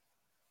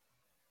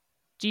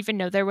 Do you even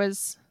know there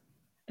was?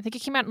 I think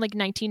it came out in like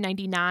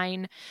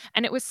 1999,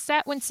 and it was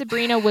set when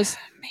Sabrina was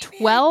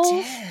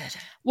 12.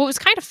 What was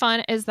kind of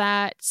fun is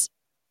that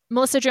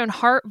Melissa Joan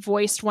Hart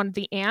voiced one of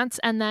the aunts,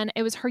 and then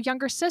it was her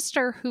younger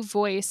sister who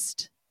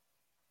voiced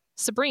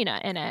Sabrina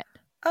in it.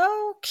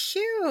 Oh,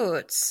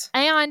 cute.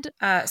 And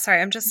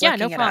sorry, I'm just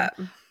looking it up.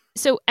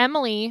 So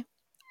Emily,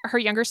 her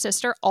younger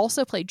sister,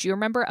 also played. Do you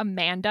remember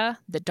Amanda,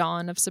 the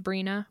Dawn of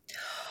Sabrina?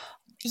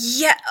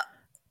 Yeah.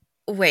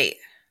 Wait.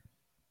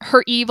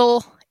 Her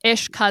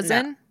evil-ish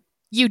cousin? No.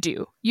 You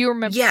do. You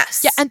remember?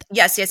 Yes. Yeah. And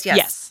yes.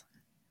 Yes.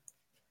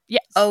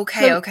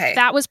 Okay, so okay.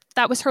 That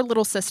was her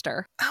little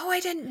sister. Oh, I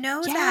didn't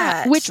know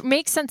that. Which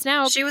makes sense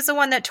now. She was the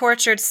one that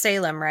tortured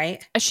Salem,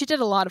 right? She did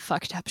a lot of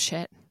fucked up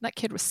shit. That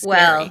kid was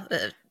scary.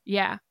 Well,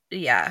 yeah.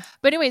 Yeah.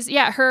 But anyways,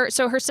 yeah, her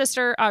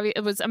sister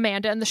it was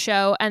Amanda in the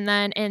show, and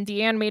then in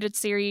the animated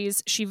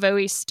series she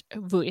voiced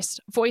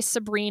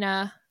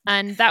Sabrina,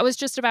 and that was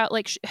just about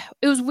like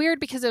it was weird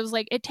because it was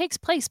like it takes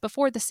place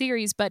before the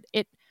series, but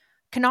it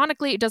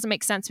canonically it doesn't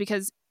make sense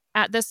because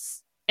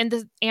in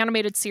the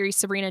animated series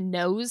Sabrina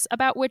knows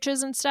about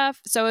witches and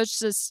stuff, so it's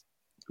just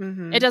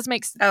it does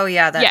make sense. Oh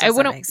yeah, that it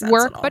wouldn't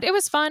work, but it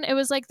was fun. It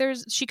was like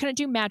she couldn't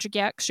do magic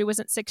yet because she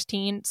wasn't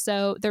 16,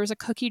 so there was a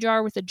cookie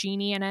jar with a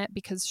genie in it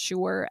because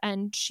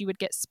and she would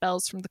get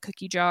spells from the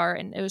cookie jar,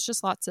 and it was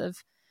just lots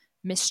of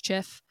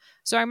mischief.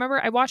 So I remember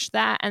I watched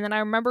that, and then I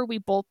remember we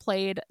both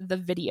played the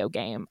video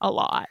game a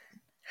lot.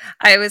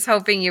 I was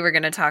hoping you were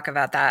going to talk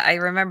about that. I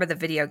remember the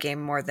video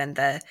game more than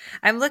the.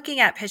 I'm looking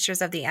at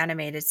pictures of the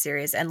animated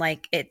series, and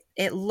like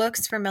it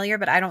looks familiar,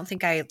 but I don't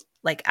think I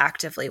like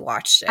actively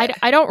watched it.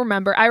 I don't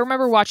remember. I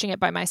remember watching it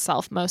by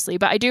myself mostly,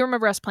 but I do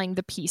remember us playing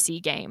the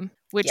PC game,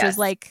 which was Yes.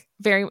 like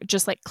very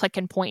just like click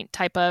and point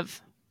type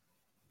of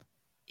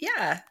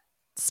Yeah.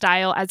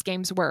 style as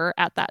games were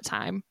at that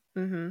time.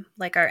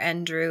 Like our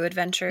Andrew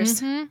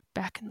adventures.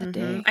 Back in the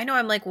day. I know.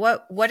 I'm like,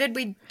 what did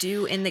we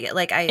do in the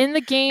like? In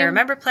the game, I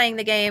remember playing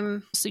the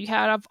game. so you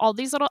have all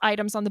these little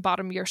items on the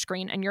bottom of your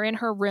screen, and you're in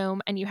her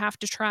room, and you have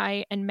to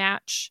try and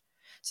match.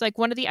 So like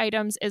one of the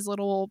items is a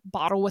little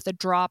bottle with a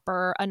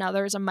dropper,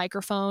 another is a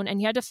microphone,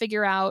 and you had to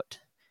figure out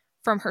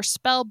from her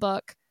spell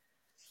book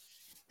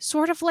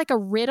sort of like a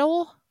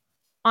riddle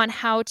on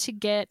how to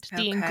get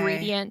the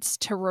ingredients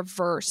to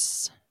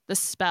reverse the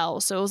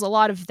spell. So it was a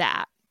lot of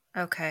that.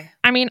 Okay.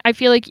 I mean, I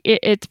feel like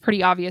it's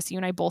pretty obvious. You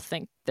and I both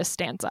think this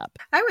stands up.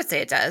 I would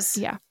say it does.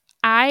 Yeah.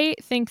 I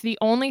think the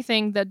only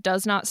thing that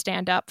does not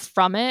stand up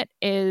from it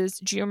is,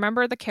 do you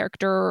remember the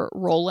character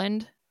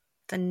Roland?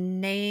 The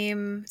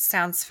name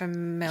sounds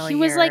familiar. He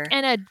was like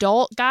an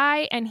adult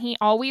guy, and he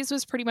always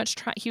was pretty much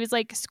he was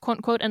like quote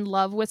unquote in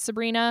love with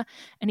Sabrina,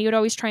 and he would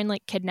always try and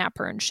like kidnap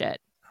her and shit.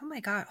 Oh my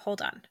God,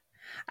 hold on.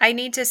 I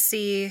need to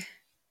see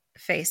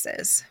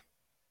faces.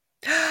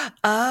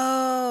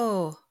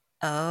 Oh.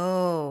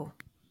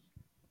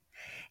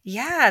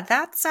 Yeah,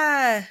 that's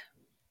God,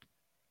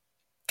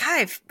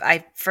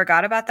 I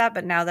forgot about that,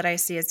 but now that I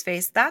see his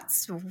face,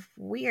 that's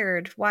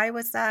weird. Why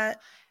was that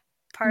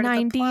part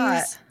 90s? Of the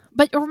plot?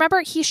 But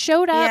remember, he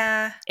showed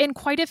up in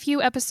quite a few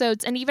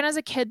episodes, and even as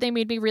a kid, they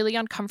made me really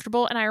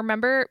uncomfortable. And I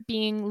remember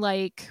being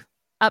like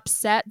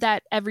upset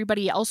that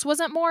everybody else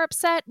wasn't more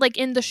upset, like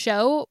in the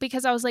show,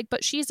 because I was like,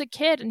 but she's a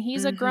kid and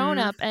he's a grown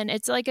up, and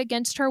it's like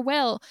against her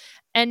will.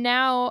 And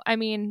now, I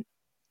mean,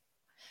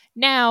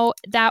 now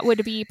that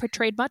would be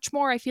portrayed much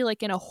more, I feel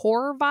like, in a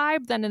horror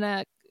vibe than in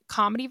a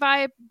comedy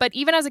vibe. But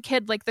even as a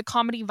kid, like the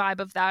comedy vibe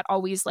of that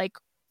always like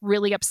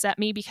really upset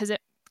me because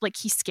it like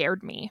he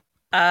scared me.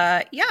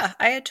 Yeah,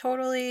 I had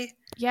totally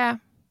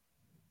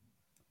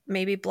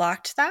maybe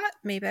blocked that.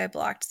 Maybe I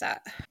blocked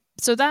that.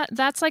 So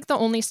that's like the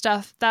only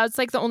stuff. That's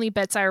like the only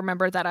bits I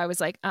remember that I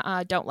was like,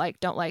 don't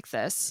like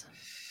this.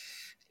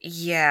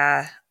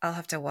 Yeah, I'll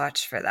have to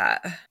watch for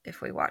that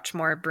if we watch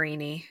more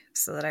Breenie,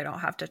 so that I don't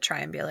have to try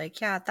and be like,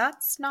 yeah,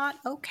 that's not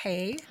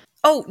okay.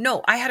 Oh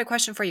no, I had a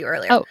question for you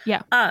earlier. Oh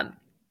yeah.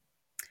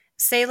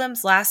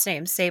 Salem's last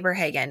name,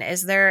 Saberhagen.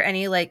 Is there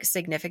any like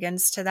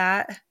significance to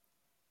that?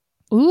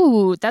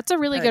 Ooh, that's a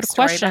really good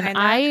question.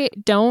 I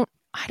don't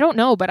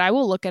know, but I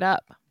will look it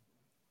up.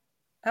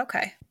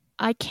 Okay.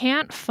 I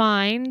can't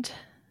find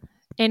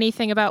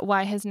anything about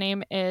why his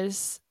name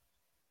is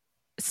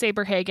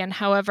Saberhagen.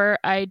 However,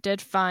 I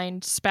did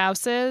find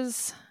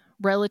spouses,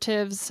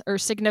 relatives, or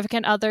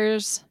significant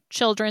others,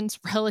 children's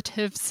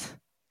relatives.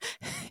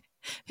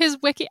 His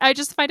wiki, I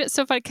just find it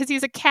so funny because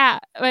he's a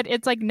cat, but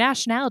it's like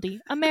nationality,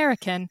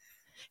 American.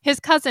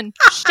 His cousin,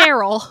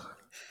 Cheryl.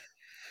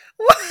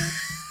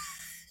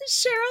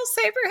 Cheryl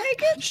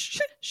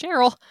Saberhagen?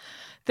 Cheryl.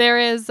 There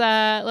is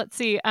let's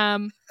see.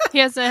 He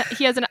has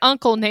an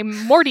uncle named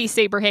Morty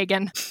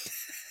Saberhagen.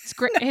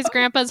 His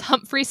grandpa's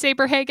Humphrey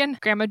Saberhagen,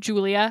 Grandma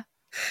Julia,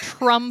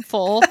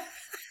 Trumful,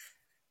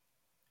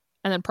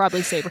 and then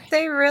probably Saberhagen.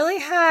 They really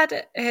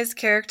had his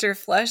character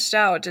fleshed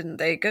out, didn't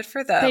they? Good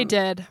for them. They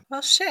did.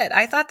 Well, shit.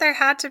 I thought there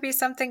had to be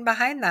something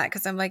behind that,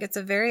 because I'm like, it's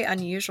a very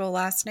unusual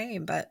last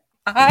name, but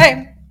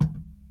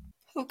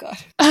oh God.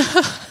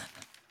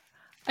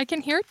 I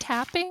can hear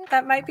tapping.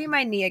 That might be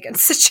my knee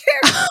against the chair.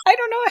 I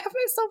don't know. I have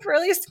myself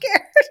really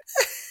scared.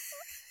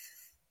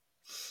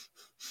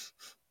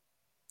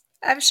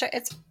 I'm sure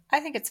I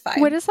think it's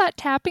fine. What is that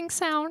tapping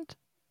sound?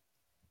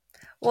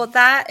 Well,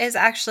 that is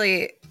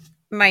actually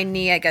my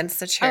knee against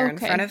the chair in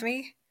front of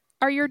me.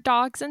 Are your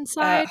dogs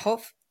inside?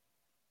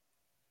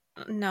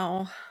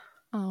 No.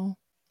 Oh.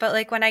 But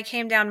like when I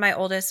came down, my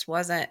oldest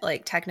wasn't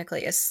like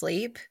technically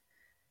asleep.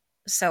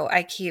 So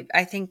I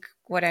think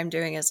what I'm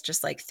doing is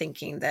just like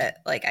thinking that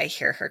like I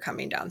hear her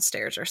coming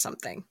downstairs or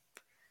something.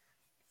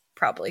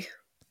 Probably.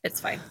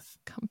 It's fine.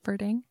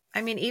 Comforting.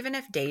 I mean, even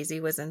if Daisy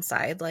was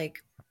inside,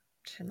 like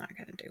she's not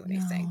going to do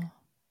anything. No.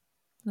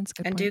 That's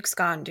good. And point. Duke's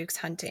gone. Duke's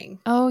hunting.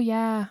 Oh,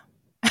 yeah.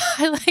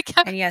 I like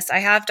how... And yes, I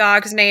have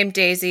dogs named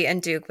Daisy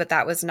and Duke, but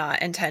that was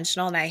not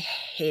intentional, and I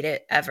hate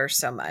it ever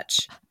so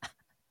much.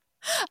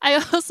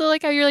 I also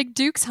like how you're like,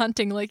 Duke's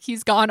hunting, like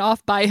he's gone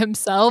off by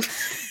himself.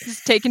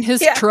 He's taking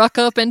his truck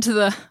up into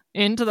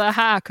the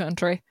high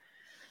country.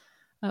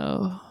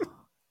 Oh.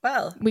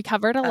 Well. We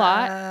covered a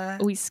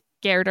lot. We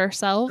scared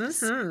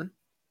ourselves.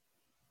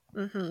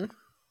 Mm-hmm.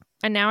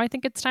 And now I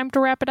think it's time to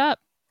wrap it up.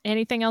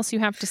 Anything else you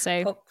have to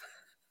say?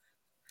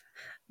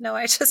 No,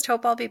 I just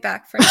hope I'll be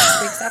back for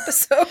next week's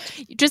episode.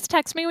 Just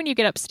text me when you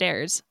get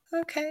upstairs.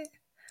 Okay.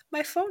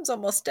 My phone's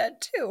almost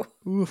dead too.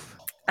 Oof.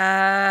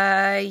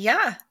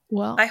 Yeah.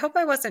 Well, I hope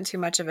I wasn't too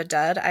much of a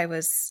dud. I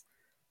was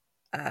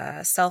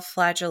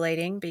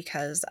self-flagellating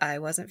because I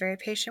wasn't very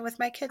patient with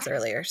my kids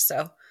earlier.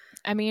 So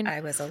I mean,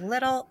 I was a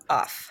little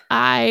off.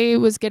 I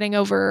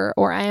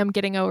am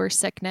getting over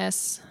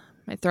sickness.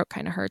 My throat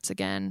kind of hurts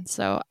again.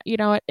 So, you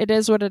know, it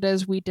is what it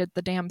is. We did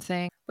the damn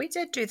thing. We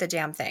did do the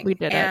damn thing. We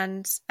did it.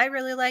 And I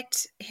really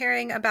liked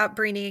hearing about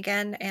Brini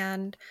again.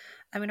 And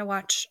I'm going to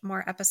watch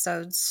more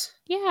episodes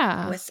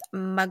with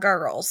my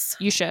girls.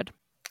 You should.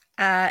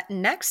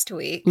 Next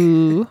week,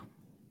 Ooh.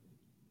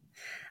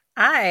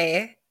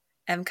 I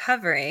am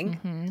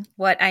covering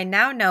what I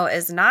now know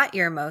is not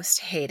your most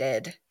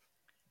hated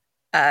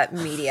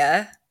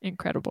media.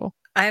 Incredible.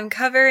 I'm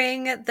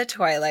covering the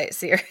Twilight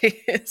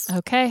series.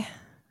 Okay.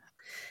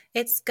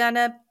 It's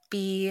gonna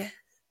be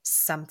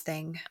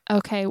something.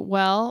 Okay,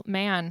 well,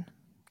 man,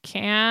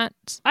 I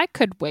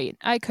could wait,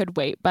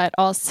 but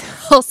I'll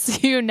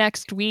see you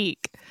next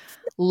week.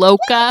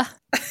 Loca.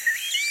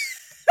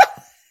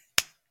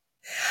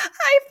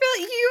 I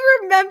feel you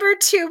remember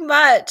too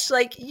much.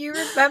 Like, you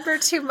remember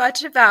too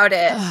much about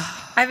it.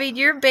 I mean,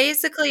 you're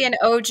basically an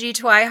OG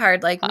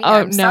Twihard like me.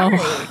 I'm sorry.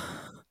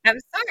 I'm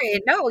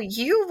sorry. No,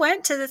 you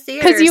went to the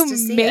theaters because you to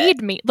see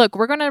made me. Look,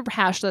 we're gonna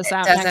hash this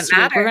out next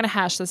week. We're gonna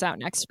hash this out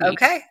next week.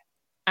 Okay.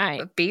 All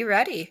right. Be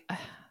ready.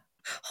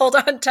 Hold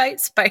on tight,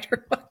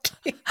 Spider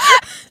Monkey.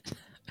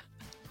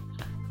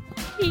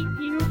 Hate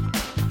you.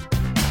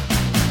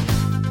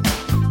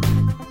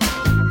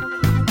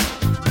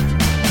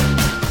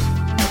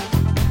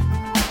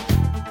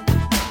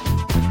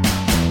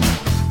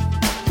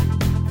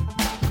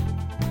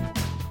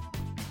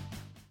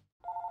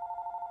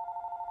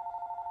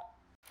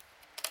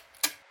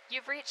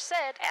 You've reached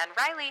Sid and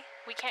Riley.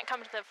 We can't come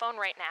to the phone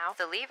right now,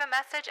 so leave a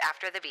message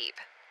after the beep.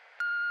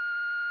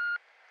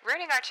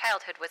 Ruining Our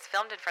Childhood was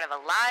filmed in front of a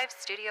live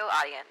studio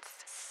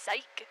audience.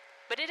 Psych.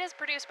 But it is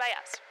produced by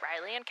us,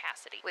 Riley and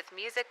Cassidy. With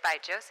music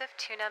by Joseph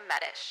Tuna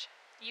Medish.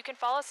 You can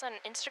follow us on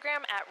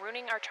Instagram at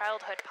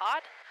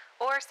ruiningourchildhoodpod.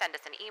 Or send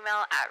us an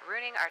email at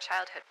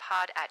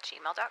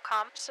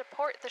ruiningourchildhoodpod@gmail.com.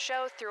 Support the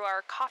show through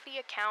our Ko-fi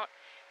account,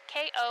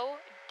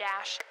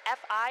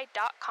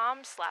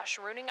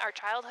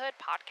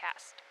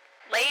 ko-fi.com/ruiningourchildhoodpodcast.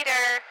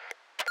 Later.